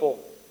my people.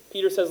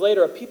 Peter says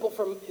later, a people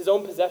from his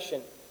own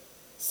possession.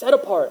 Set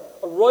apart,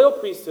 a royal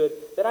priesthood,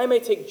 that I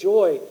may take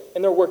joy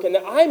in their work and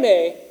that I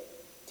may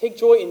take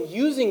joy in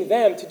using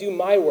them to do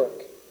my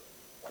work.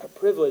 What a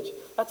privilege.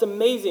 That's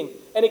amazing.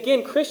 And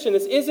again, Christian,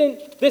 this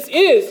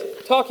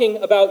is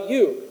talking about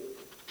you.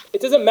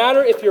 It doesn't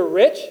matter if you're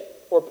rich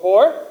or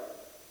poor,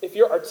 if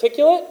you're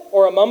articulate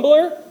or a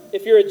mumbler,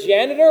 if you're a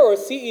janitor or a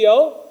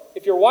CEO,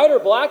 if you're white or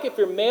black, if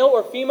you're male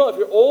or female, if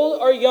you're old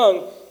or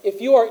young,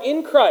 if you are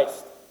in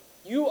Christ,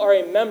 you are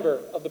a member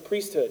of the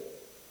priesthood.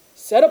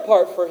 Set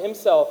apart for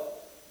himself,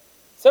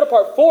 set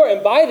apart for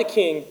and by the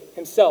king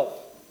himself.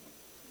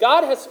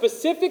 God has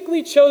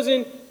specifically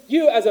chosen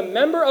you as a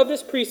member of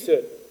this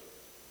priesthood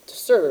to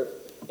serve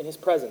in his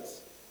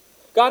presence.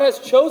 God has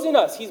chosen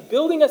us. He's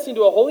building us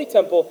into a holy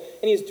temple,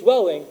 and he's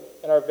dwelling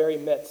in our very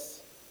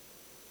midst.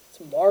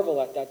 Let's marvel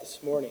at that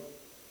this morning.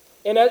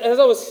 And as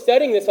I was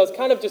studying this, I was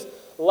kind of just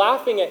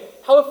laughing at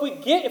how if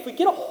we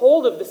get a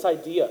hold of this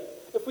idea,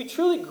 if we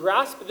truly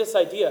grasp this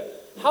idea,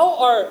 how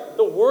are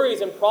the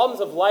worries and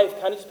problems of life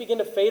kind of just begin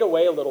to fade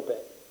away a little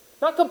bit?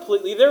 Not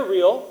completely, they're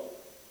real.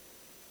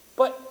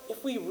 But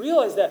if we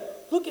realize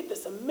that, look at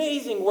this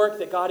amazing work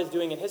that God is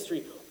doing in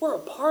history, we're a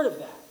part of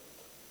that.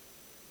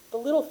 The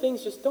little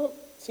things just don't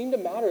seem to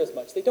matter as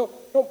much. They don't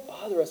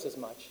bother us as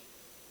much.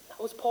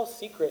 That was Paul's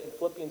secret in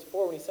Philippians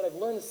 4 when he said, I've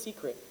learned the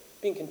secret,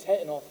 being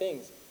content in all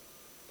things.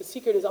 The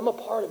secret is I'm a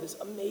part of this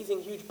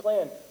amazing, huge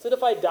plan. So that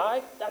if I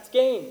die, that's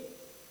gain,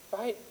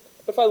 right?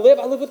 If I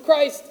live with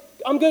Christ.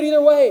 I'm good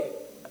either way.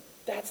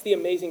 That's the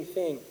amazing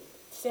thing.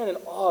 Stand in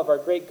awe of our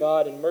great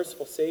God and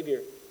merciful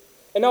Savior.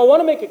 And now I want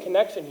to make a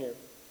connection here.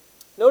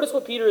 Notice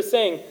what Peter is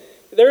saying.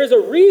 There is a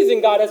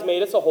reason God has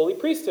made us a holy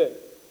priesthood.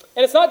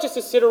 And it's not just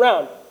to sit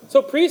around.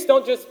 So priests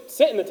don't just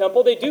sit in the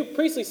temple. They do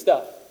priestly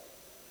stuff.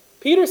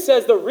 Peter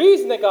says the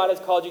reason that God has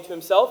called you to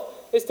himself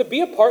is to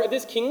be a part of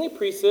this kingly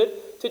priesthood,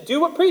 to do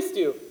what priests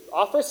do,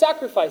 offer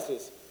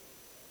sacrifices.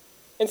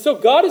 And so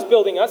God is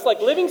building us like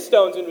living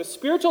stones into a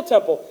spiritual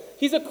temple.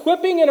 He's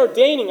equipping and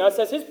ordaining us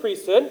as his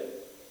priesthood.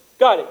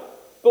 Got it.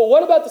 But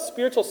what about the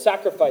spiritual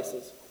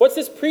sacrifices? What's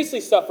this priestly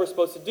stuff we're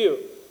supposed to do?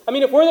 I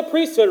mean, if we're the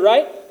priesthood,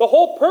 right? The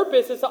whole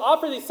purpose is to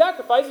offer these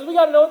sacrifices. We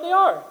got to know what they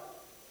are.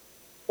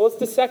 Well, let's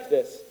dissect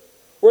this.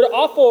 We're to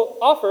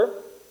offer,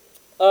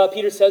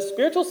 Peter says,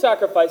 spiritual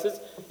sacrifices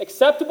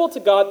acceptable to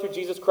God through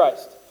Jesus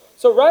Christ.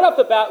 So right off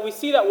the bat, we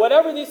see that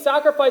whatever these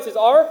sacrifices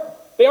are,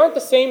 they aren't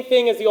the same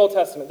thing as the Old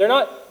Testament. They're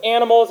not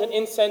animals and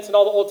incense and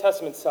all the Old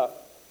Testament stuff.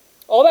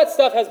 All that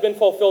stuff has been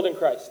fulfilled in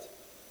Christ.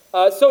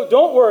 So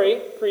don't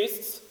worry,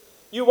 priests.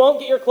 You won't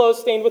get your clothes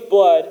stained with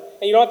blood,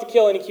 and you don't have to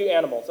kill any cute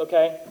animals,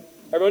 okay?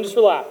 Everyone just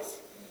relax.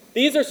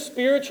 These are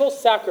spiritual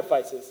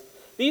sacrifices.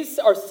 These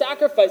are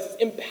sacrifices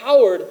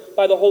empowered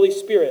by the Holy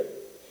Spirit.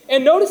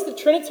 And notice the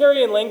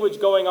Trinitarian language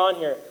going on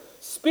here.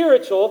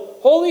 Spiritual,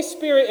 Holy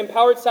Spirit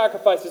empowered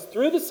sacrifices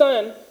through the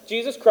Son,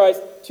 Jesus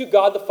Christ, to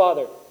God the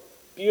Father.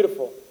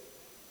 Beautiful.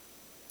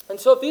 And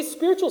so if these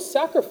spiritual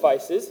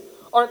sacrifices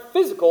aren't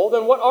physical,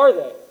 then what are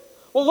they?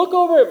 Well, look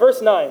over at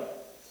verse 9.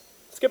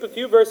 Skip a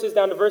few verses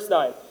down to verse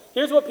 9.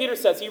 Here's what Peter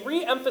says. He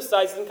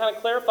re-emphasizes and kind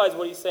of clarifies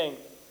what he's saying.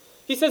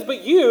 He says,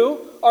 but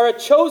you are a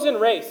chosen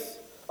race,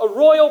 a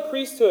royal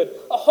priesthood,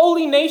 a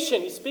holy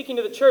nation, he's speaking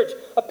to the church,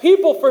 a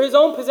people for his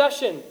own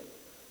possession,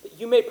 that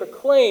you may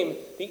proclaim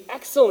the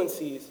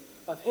excellencies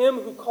of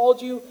him who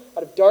called you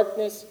out of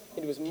darkness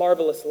into his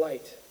marvelous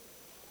light.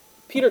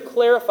 Peter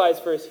clarifies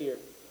for us here.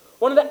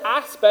 One of the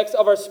aspects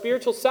of our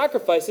spiritual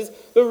sacrifices,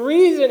 the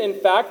reason, in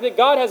fact, that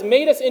God has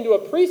made us into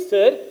a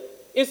priesthood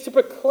is to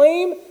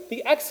proclaim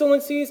the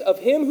excellencies of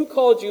him who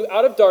called you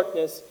out of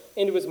darkness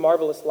into his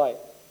marvelous light.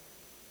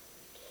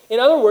 In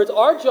other words,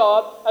 our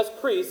job as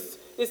priests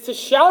is to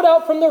shout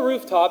out from the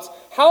rooftops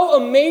how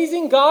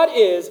amazing God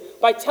is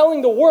by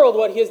telling the world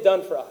what he has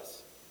done for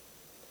us.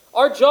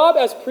 Our job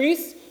as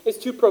priests is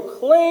to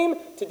proclaim,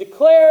 to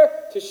declare,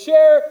 to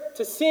share,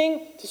 to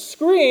sing, to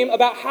scream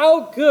about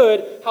how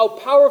good, how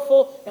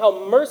powerful, and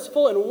how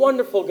merciful and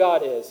wonderful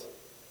God is.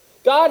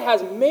 God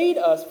has made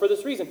us for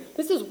this reason.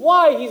 This is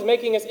why he's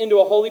making us into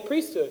a holy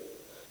priesthood.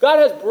 God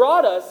has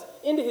brought us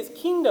into his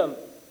kingdom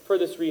for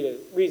this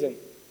reason.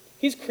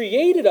 He's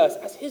created us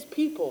as his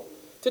people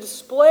to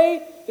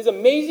display his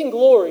amazing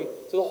glory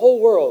to the whole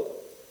world.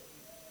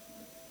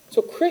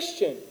 So,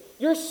 Christian,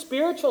 your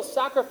spiritual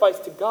sacrifice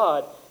to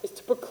God is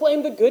to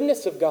proclaim the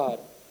goodness of God.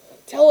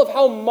 Tell of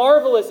how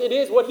marvelous it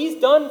is, what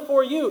he's done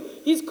for you.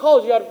 He's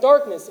called you out of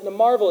darkness into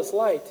marvelous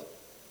light.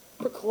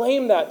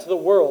 Proclaim that to the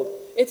world.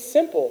 It's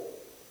simple.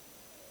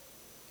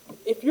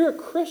 If you're a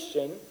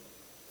Christian,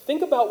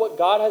 think about what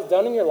God has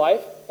done in your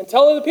life and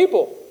tell other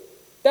people.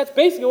 That's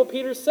basically what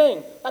Peter's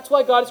saying. That's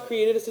why God has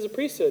created us as a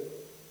priesthood.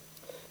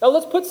 Now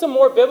let's put some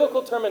more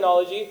biblical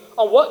terminology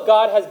on what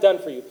God has done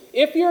for you.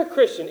 If you're a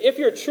Christian, if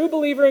you're a true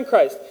believer in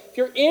Christ, if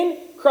you're in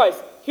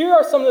Christ, here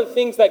are some of the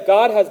things that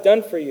God has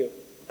done for you.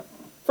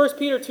 1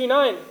 Peter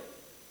 2:9,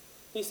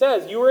 he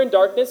says, you were in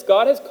darkness,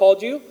 God has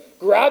called you,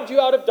 grabbed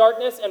you out of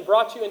darkness, and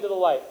brought you into the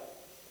light.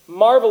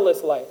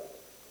 Marvelous light.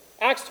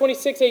 Acts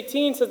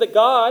 26:18 says that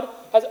God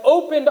has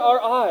opened our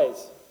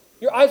eyes.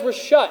 Your eyes were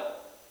shut.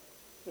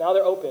 Now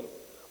they're open.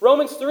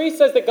 Romans 3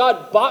 says that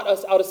God bought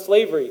us out of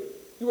slavery.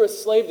 You were a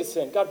slave to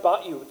sin. God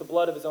bought you with the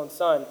blood of his own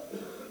son.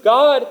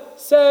 God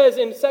says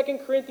in 2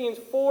 Corinthians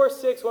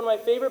 4:6, one of my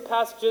favorite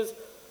passages,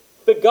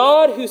 the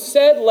God who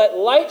said, let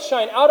light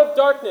shine out of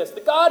darkness,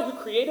 the God who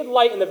created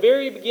light in the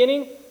very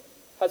beginning,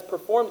 has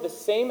performed the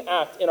same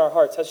act in our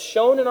hearts, has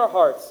shown in our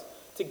hearts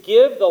to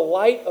give the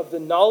light of the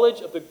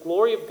knowledge of the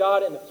glory of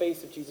God in the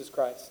face of Jesus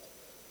Christ.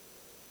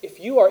 If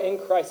you are in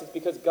Christ, it's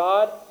because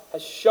God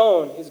has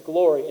shown his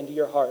glory into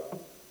your heart.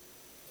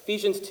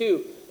 Ephesians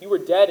 2, you were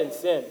dead in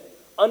sin,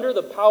 under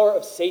the power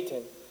of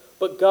Satan.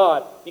 But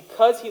God,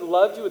 because he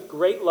loved you with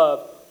great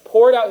love,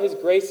 poured out his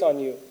grace on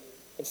you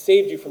and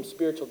saved you from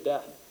spiritual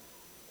death.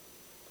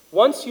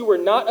 Once you were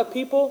not a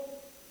people,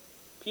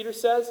 Peter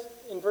says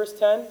in verse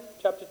 10,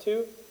 chapter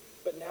 2,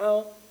 but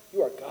now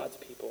you are God's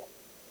people.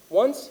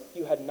 Once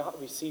you had not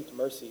received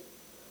mercy,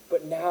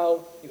 but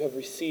now you have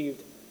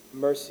received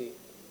mercy.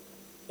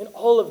 And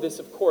all of this,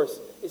 of course,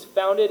 is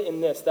founded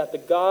in this,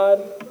 that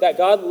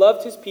God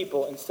loved his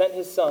people and sent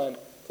his son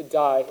to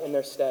die in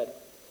their stead,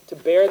 to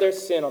bear their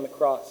sin on the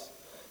cross.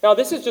 Now,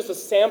 this is just a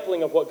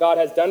sampling of what God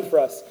has done for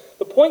us.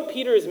 The point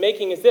Peter is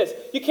making is this: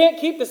 you can't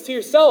keep this to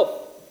yourself.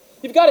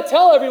 You've got to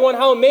tell everyone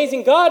how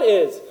amazing God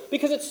is,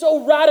 because it's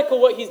so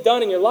radical what he's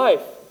done in your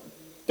life.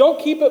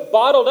 Don't keep it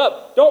bottled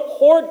up. Don't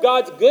hoard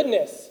God's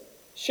goodness.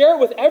 Share it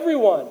with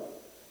everyone.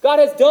 God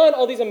has done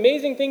all these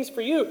amazing things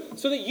for you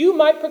so that you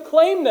might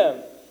proclaim them.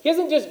 He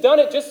hasn't just done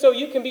it just so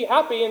you can be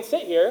happy and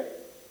sit here.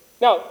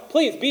 Now,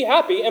 please be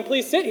happy and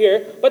please sit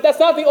here, but that's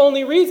not the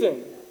only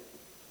reason.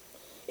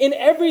 In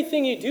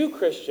everything you do,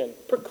 Christian,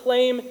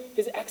 proclaim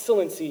his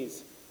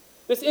excellencies.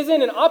 This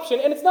isn't an option,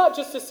 and it's not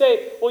just to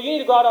say, well, you need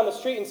to go out on the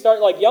street and start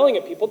yelling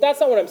at people.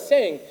 That's not what I'm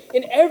saying.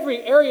 In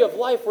every area of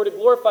life, we're to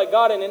glorify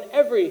God, and in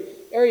every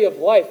area of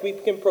life, we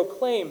can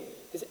proclaim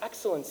his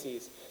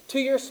excellencies. To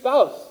your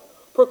spouse,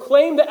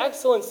 proclaim the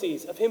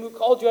excellencies of him who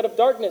called you out of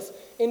darkness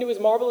into his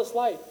marvelous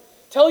light.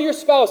 Tell your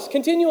spouse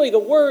continually the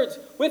words,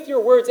 with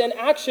your words and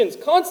actions,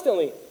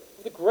 constantly,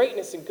 of the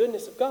greatness and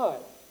goodness of God.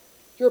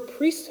 You're a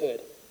priesthood.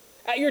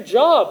 At your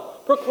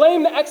job,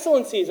 proclaim the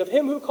excellencies of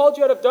him who called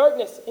you out of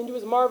darkness into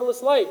his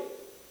marvelous light.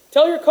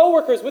 Tell your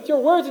coworkers with your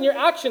words and your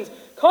actions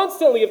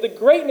constantly of the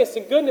greatness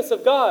and goodness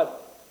of God.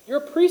 You're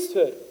a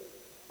priesthood.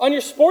 On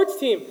your sports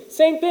team,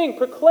 same thing.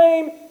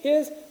 Proclaim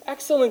his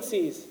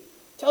excellencies.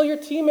 Tell your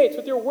teammates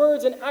with your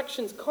words and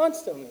actions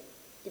constantly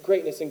the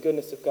greatness and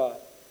goodness of God.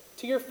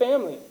 To your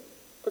family,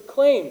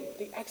 proclaim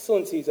the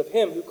excellencies of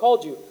him who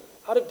called you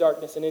out of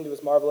darkness and into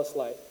his marvelous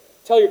light.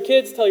 Tell your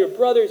kids, tell your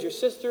brothers, your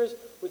sisters,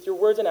 with your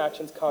words and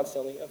actions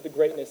constantly of the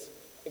greatness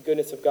and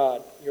goodness of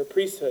God. You're a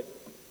priesthood.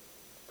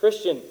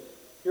 Christian,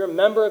 you're a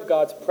member of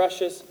God's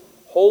precious,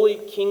 holy,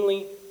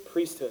 kingly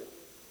priesthood.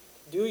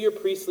 Do your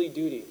priestly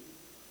duty.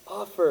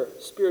 Offer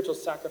spiritual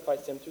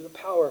sacrifice to him through the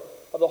power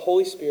of the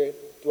Holy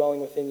Spirit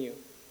dwelling within you.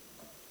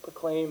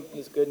 Proclaim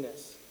his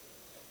goodness.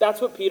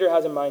 That's what Peter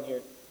has in mind here.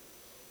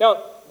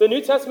 Now, the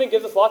New Testament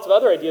gives us lots of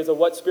other ideas of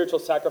what spiritual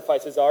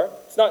sacrifices are.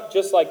 It's not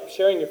just like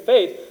sharing your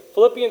faith.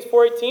 Philippians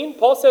 4:18,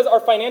 Paul says our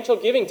financial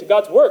giving to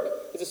God's work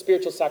is a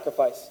spiritual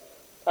sacrifice.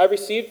 I have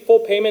received full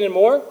payment and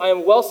more. I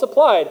am well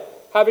supplied,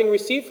 having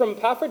received from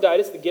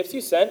Epaphroditus the gifts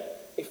you sent,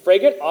 a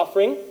fragrant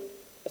offering,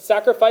 a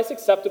sacrifice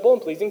acceptable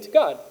and pleasing to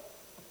God.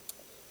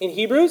 In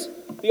Hebrews,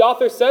 the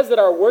author says that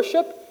our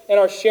worship and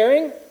our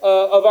sharing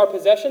of our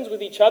possessions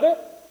with each other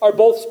are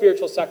both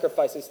spiritual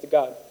sacrifices to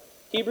God.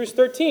 Hebrews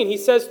 13, he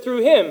says,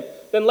 through him,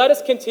 then let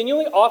us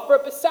continually offer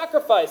up a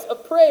sacrifice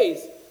of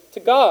praise to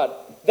God.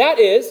 That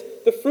is,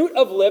 the fruit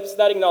of lips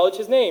that acknowledge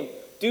his name.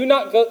 Do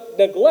not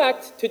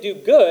neglect to do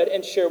good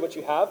and share what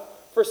you have,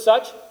 for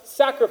such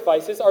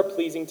sacrifices are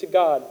pleasing to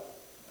God.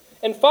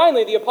 And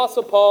finally, the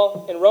Apostle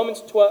Paul in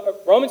Romans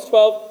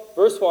 12,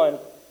 verse 1,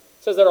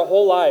 says that our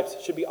whole lives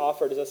should be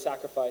offered as a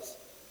sacrifice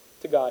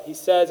to God. He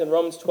says in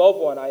Romans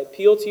 12:1, I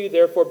appeal to you,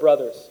 therefore,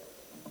 brothers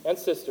and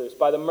sisters,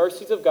 by the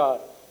mercies of God,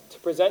 to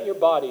present your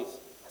bodies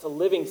as a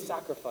living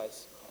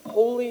sacrifice,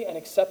 holy and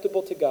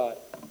acceptable to God,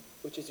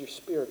 which is your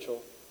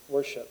spiritual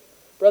worship.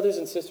 Brothers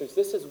and sisters,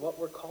 this is what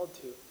we're called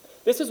to.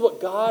 This is what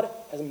God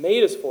has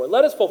made us for.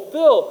 Let us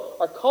fulfill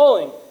our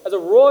calling as a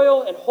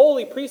royal and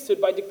holy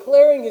priesthood by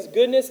declaring his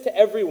goodness to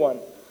everyone,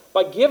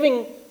 by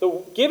giving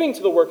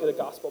to the work of the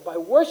gospel, by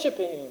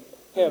worshiping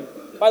him,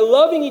 by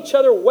loving each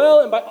other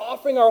well, and by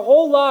offering our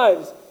whole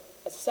lives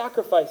as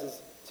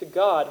sacrifices to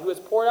God, who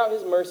has poured out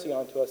his mercy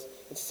onto us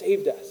and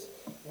saved us.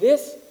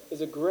 This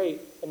is a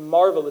great and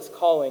marvelous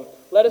calling.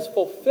 Let us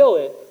fulfill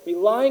it,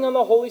 relying on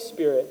the Holy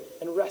Spirit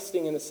and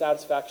resting in the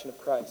satisfaction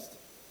of Christ.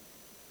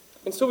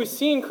 And so we've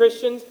seen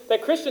Christians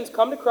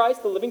come to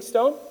Christ, the living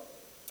stone,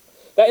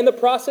 that in the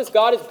process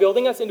God is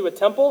building us into a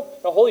temple,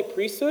 a holy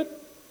priesthood,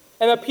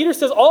 and that Peter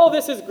says all of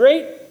this is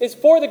great, is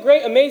for the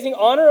great, amazing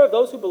honor of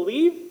those who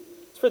believe.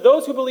 It's for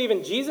those who believe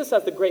in Jesus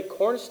as the great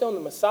cornerstone,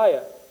 the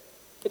Messiah.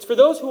 It's for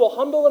those who will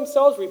humble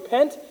themselves,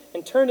 repent,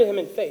 and turn to him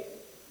in faith.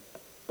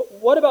 But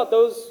what about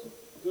those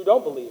who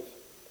don't believe?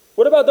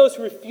 What about those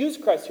who refuse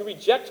Christ, who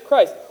reject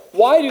Christ?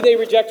 Why do they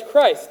reject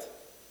Christ?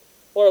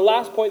 Well, our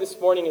last point this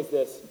morning is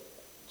this.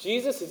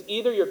 Jesus is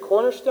either your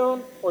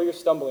cornerstone or your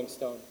stumbling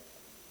stone.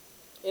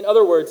 In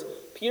other words,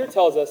 Peter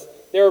tells us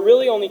there are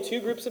really only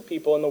two groups of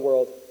people in the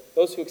world.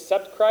 Those who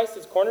accept Christ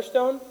as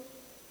cornerstone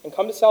and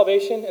come to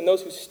salvation, and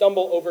those who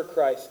stumble over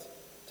Christ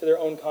to their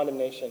own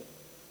condemnation.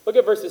 Look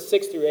at verses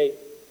 6 through 8.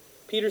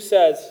 Peter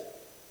says,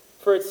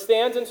 for it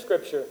stands in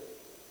Scripture,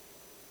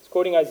 he's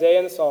quoting Isaiah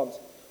and the Psalms,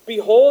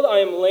 behold, I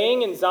am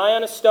laying in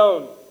Zion a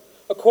stone,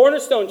 a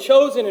cornerstone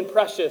chosen and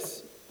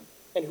precious,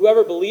 and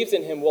whoever believes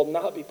in him will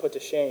not be put to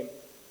shame.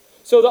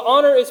 So the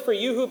honor is for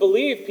you who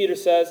believe, Peter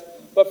says,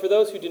 but for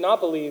those who do not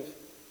believe.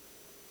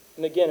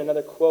 And again,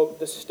 another quote,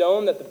 the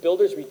stone that the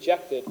builders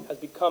rejected has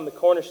become the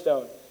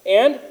cornerstone,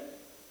 and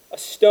a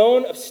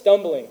stone of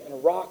stumbling and a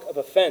rock of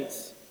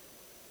offense.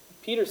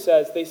 Peter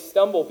says they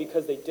stumble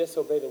because they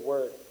disobey the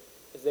word,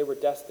 as they were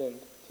destined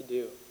to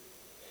do.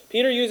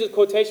 Peter uses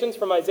quotations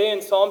from Isaiah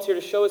and Psalms here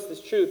to show us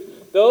this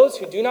truth. Those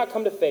who do not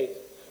come to faith,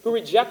 who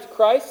reject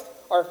Christ,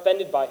 are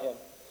offended by him.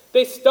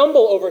 They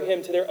stumble over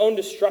him to their own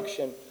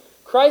destruction.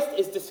 Christ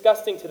is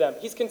disgusting to them.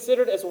 He's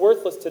considered as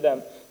worthless to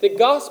them. The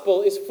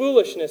gospel is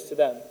foolishness to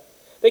them.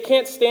 They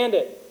can't stand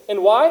it.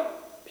 And why?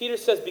 Peter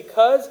says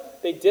because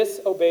they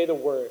disobey the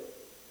word,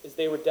 as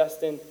they were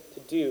destined to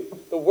do.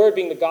 The word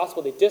being the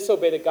gospel. They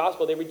disobey the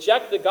gospel. They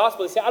reject the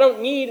gospel. They say, I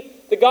don't need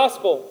the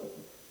gospel.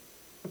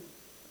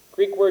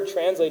 Greek word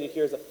translated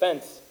here as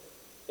offense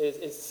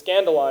is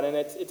scandalon, and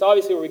it's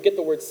obviously where we get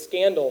the word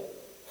scandal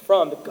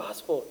from. The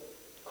gospel,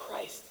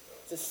 Christ,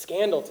 is a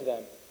scandal to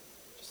them.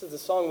 Just as the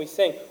song we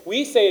sing.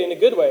 We say it in a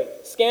good way.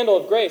 Scandal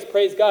of grace,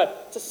 praise God.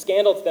 It's a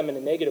scandal to them in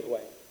a negative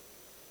way.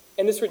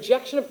 And this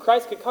rejection of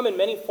Christ could come in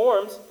many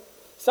forms.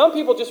 Some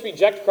people just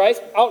reject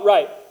Christ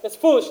outright. That's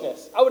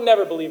foolishness. I would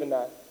never believe in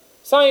that.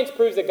 Science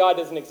proves that God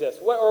doesn't exist,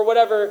 or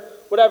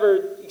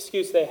whatever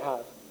excuse they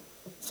have.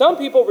 Some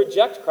people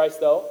reject Christ,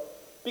 though,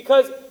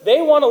 because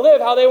they want to live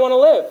how they want to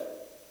live.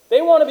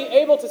 They want to be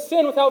able to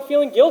sin without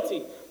feeling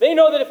guilty. They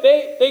know that if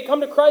they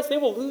come to Christ, they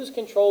will lose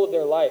control of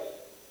their life.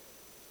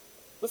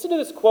 Listen to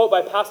this quote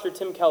by Pastor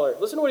Tim Keller.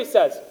 Listen to what he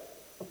says.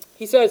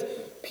 He says,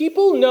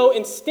 people know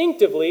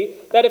instinctively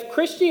that if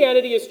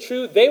Christianity is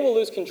true, they will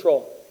lose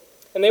control,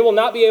 and they will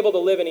not be able to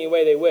live any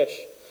way they wish.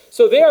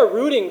 So they are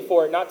rooting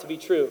for it not to be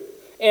true,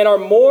 and are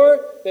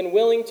more than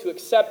willing to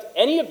accept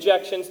any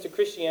objections to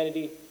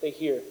Christianity they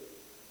hear.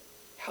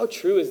 How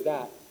true is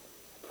that?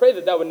 I pray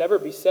that would never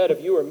be said of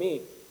you or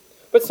me.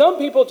 But some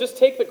people just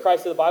take the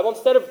Christ of the Bible,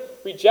 instead of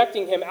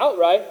rejecting him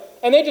outright,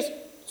 and they just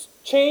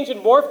change and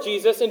morph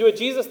Jesus into a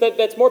Jesus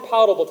that's more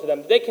palatable to them,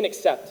 that they can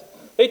accept.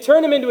 They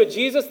turn him into a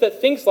Jesus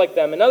that thinks like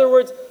them. In other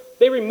words,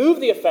 they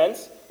remove the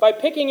offense, by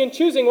picking and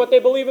choosing what they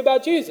believe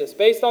about Jesus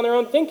based on their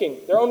own thinking,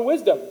 their own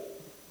wisdom.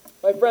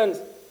 My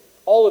friends,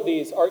 all of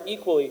these are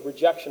equally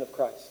rejection of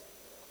Christ.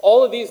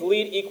 All of these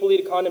lead equally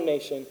to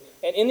condemnation.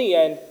 And in the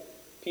end,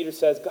 Peter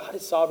says, God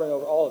is sovereign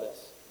over all of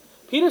this.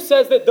 Peter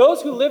says that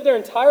those who live their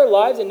entire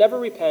lives and never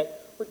repent,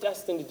 we're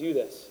destined to do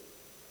this.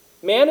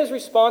 Man is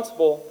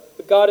responsible,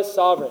 but God is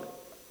sovereign.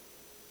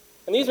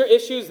 And these are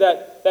issues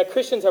that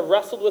Christians have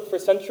wrestled with for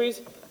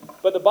centuries,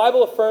 but the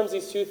Bible affirms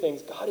these two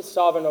things. God is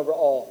sovereign over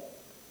all,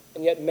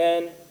 and yet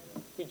men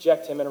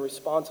reject him and are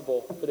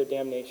responsible for their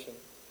damnation.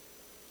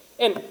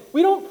 And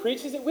we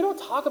don't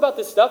talk about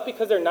this stuff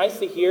because they're nice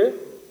to hear,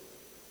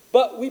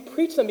 but we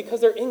preach them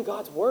because they're in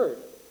God's word.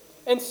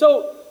 And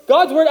so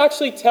God's word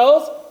actually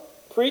tells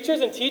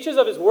preachers and teachers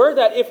of his word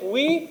that if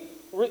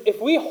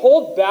we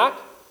hold back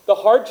the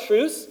hard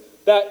truths,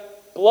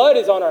 that blood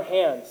is on our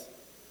hands.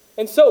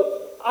 And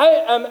so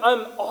I'm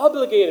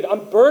obligated,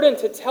 I'm burdened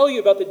to tell you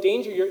about the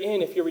danger you're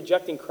in if you're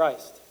rejecting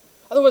Christ.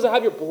 Otherwise, I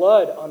have your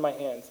blood on my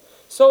hands.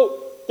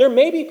 So there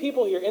may be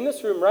people here in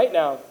this room right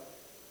now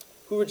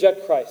who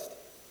reject Christ.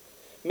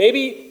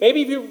 Maybe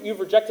you've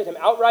rejected him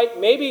outright.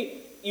 Maybe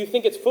you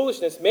think it's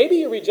foolishness. Maybe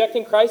you're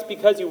rejecting Christ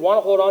because you want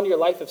to hold on to your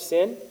life of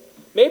sin.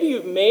 Maybe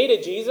you've made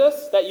a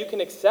Jesus that you can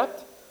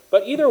accept.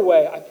 But either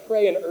way, I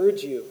pray and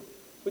urge you,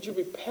 would you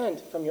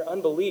repent from your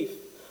unbelief?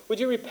 Would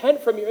you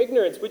repent from your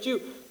ignorance? Would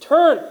you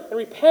turn and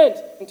repent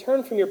and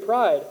turn from your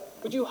pride?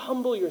 Would you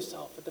humble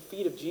yourself at the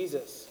feet of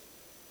Jesus?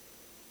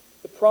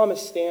 The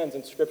promise stands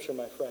in Scripture,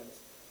 my friends,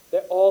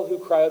 that all who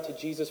cry out to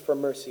Jesus for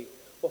mercy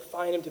will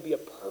find him to be a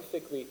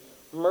perfectly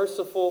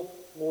merciful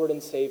Lord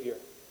and Savior.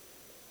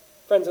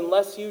 Friends,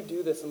 unless you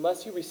do this,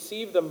 unless you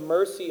receive the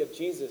mercy of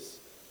Jesus,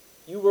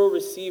 you will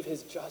receive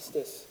his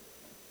justice.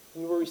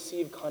 You will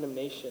receive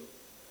condemnation.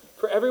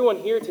 For everyone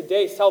here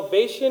today,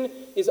 salvation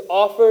is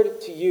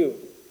offered to you.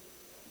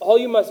 All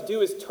you must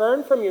do is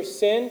turn from your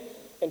sin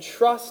and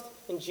trust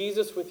in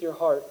Jesus with your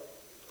heart.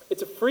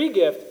 It's a free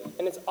gift,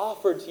 and it's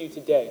offered to you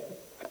today.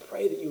 I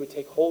pray that you would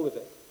take hold of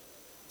it.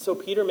 So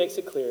Peter makes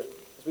it clear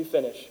as we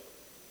finish.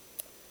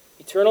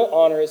 Eternal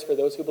honor is for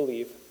those who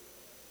believe,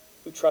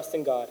 who trust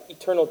in God.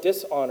 Eternal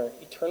dishonor,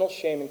 eternal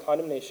shame, and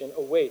condemnation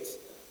awaits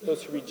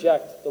those who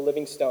reject the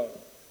living stone,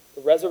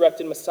 the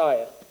resurrected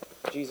Messiah,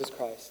 Jesus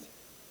Christ.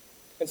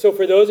 And so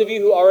for those of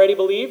you who already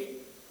believe,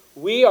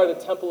 we are the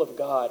temple of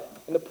God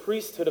and the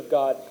priesthood of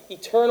God.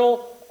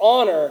 Eternal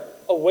honor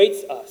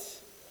awaits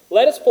us.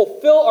 Let us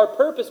fulfill our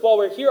purpose while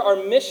we're here, our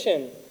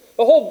mission,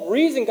 the whole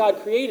reason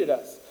God created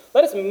us.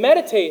 Let us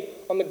meditate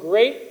on the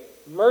great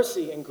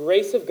mercy and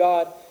grace of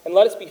God, and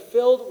let us be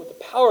filled with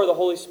the power of the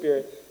Holy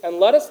Spirit, and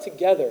let us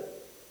together,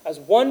 as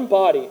one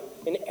body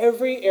in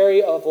every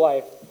area of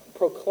life,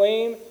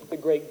 proclaim the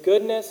great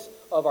goodness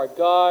of our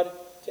God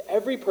to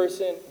every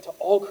person and to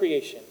all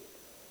creation.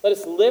 Let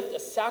us lift a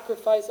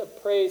sacrifice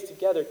of praise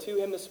together to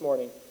him this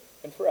morning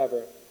and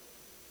forever.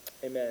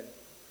 Amen.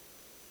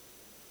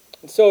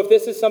 And so if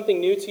this is something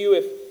new to you,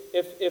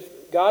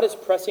 if God is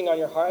pressing on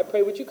your heart, I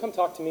pray, would you come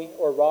talk to me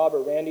or Rob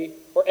or Randy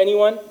or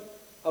anyone?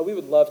 We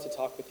would love to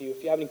talk with you.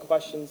 If you have any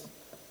questions,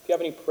 if you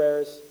have any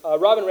prayers,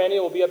 Rob and Randy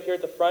will be up here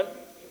at the front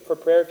for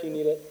prayer if you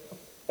need it.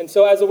 And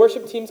so as the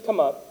worship teams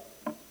come up,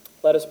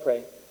 let us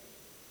pray.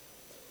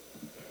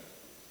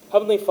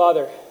 Heavenly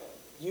Father,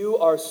 you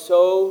are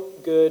so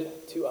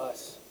good to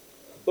us.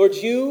 Lord,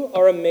 you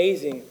are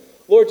amazing.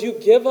 Lord, you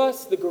give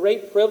us the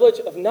great privilege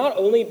of not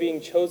only being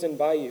chosen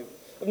by you,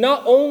 of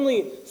not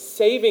only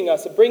saving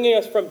us, of bringing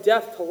us from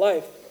death to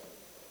life,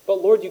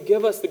 but Lord, you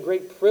give us the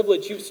great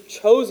privilege. You've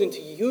chosen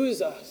to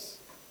use us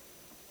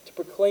to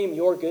proclaim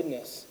your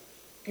goodness.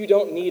 You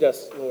don't need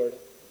us, Lord,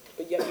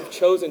 but yet you've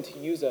chosen to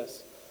use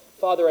us.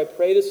 Father, I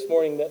pray this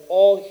morning that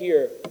all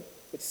here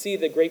would see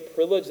the great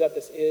privilege that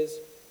this is.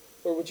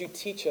 Lord, would you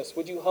teach us?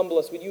 Would you humble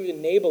us? Would you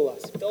enable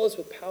us? Fill us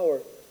with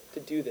power to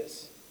do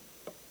this.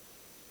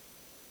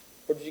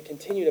 Lord, would you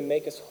continue to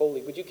make us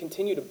holy? Would you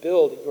continue to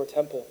build your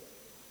temple?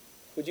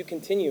 Would you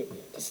continue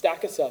to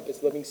stack us up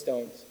as living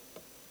stones?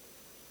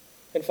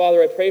 And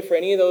Father, I pray for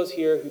any of those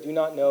here who do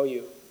not know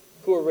you,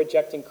 who are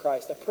rejecting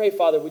Christ. I pray,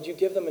 Father, would you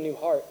give them a new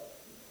heart?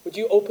 Would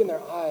you open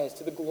their eyes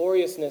to the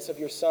gloriousness of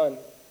your Son?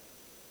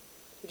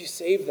 Would you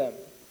save them?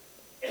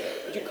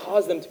 Would you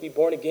cause them to be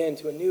born again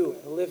to a new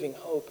and living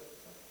hope?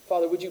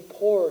 Father, would you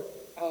pour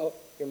out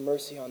your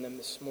mercy on them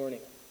this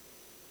morning?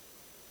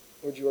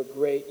 Lord, you are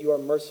great, you are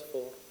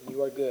merciful, and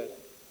you are good.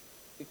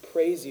 We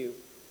praise you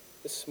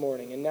this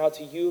morning. And now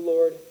to you,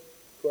 Lord,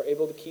 who are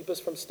able to keep us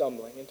from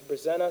stumbling and to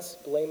present us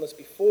blameless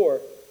before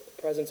the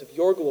presence of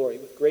your glory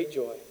with great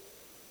joy.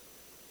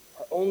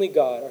 Our only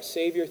God, our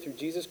Savior, through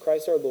Jesus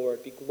Christ our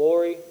Lord, be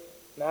glory,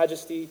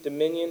 majesty,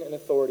 dominion, and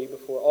authority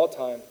before all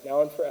time,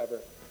 now and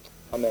forever.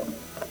 Amen.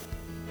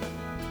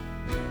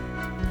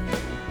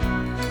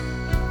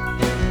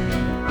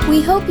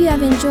 We hope you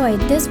have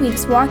enjoyed this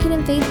week's Walking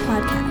in Faith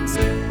podcast.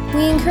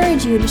 We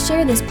encourage you to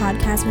share this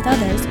podcast with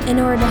others in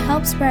order to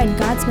help spread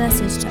God's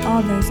message to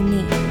all those in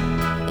need.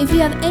 If you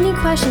have any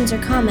questions or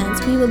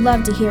comments, we would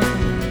love to hear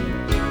from you.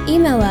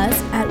 Email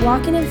us at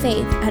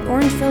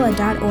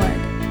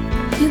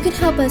walkinginfaith@orangevilla.org. You can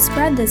help us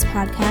spread this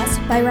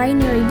podcast by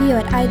writing a review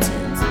at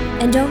iTunes,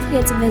 and don't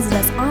forget to visit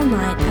us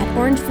online at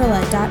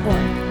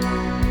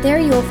orangevilla.org. There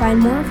you will find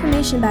more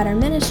information about our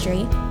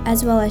ministry,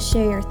 as well as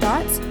share your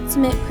thoughts,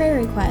 submit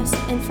prayer requests,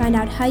 and find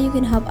out how you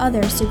can help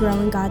others to grow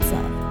in God's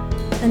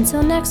love.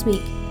 Until next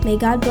week, may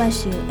God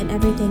bless you in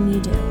everything you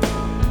do.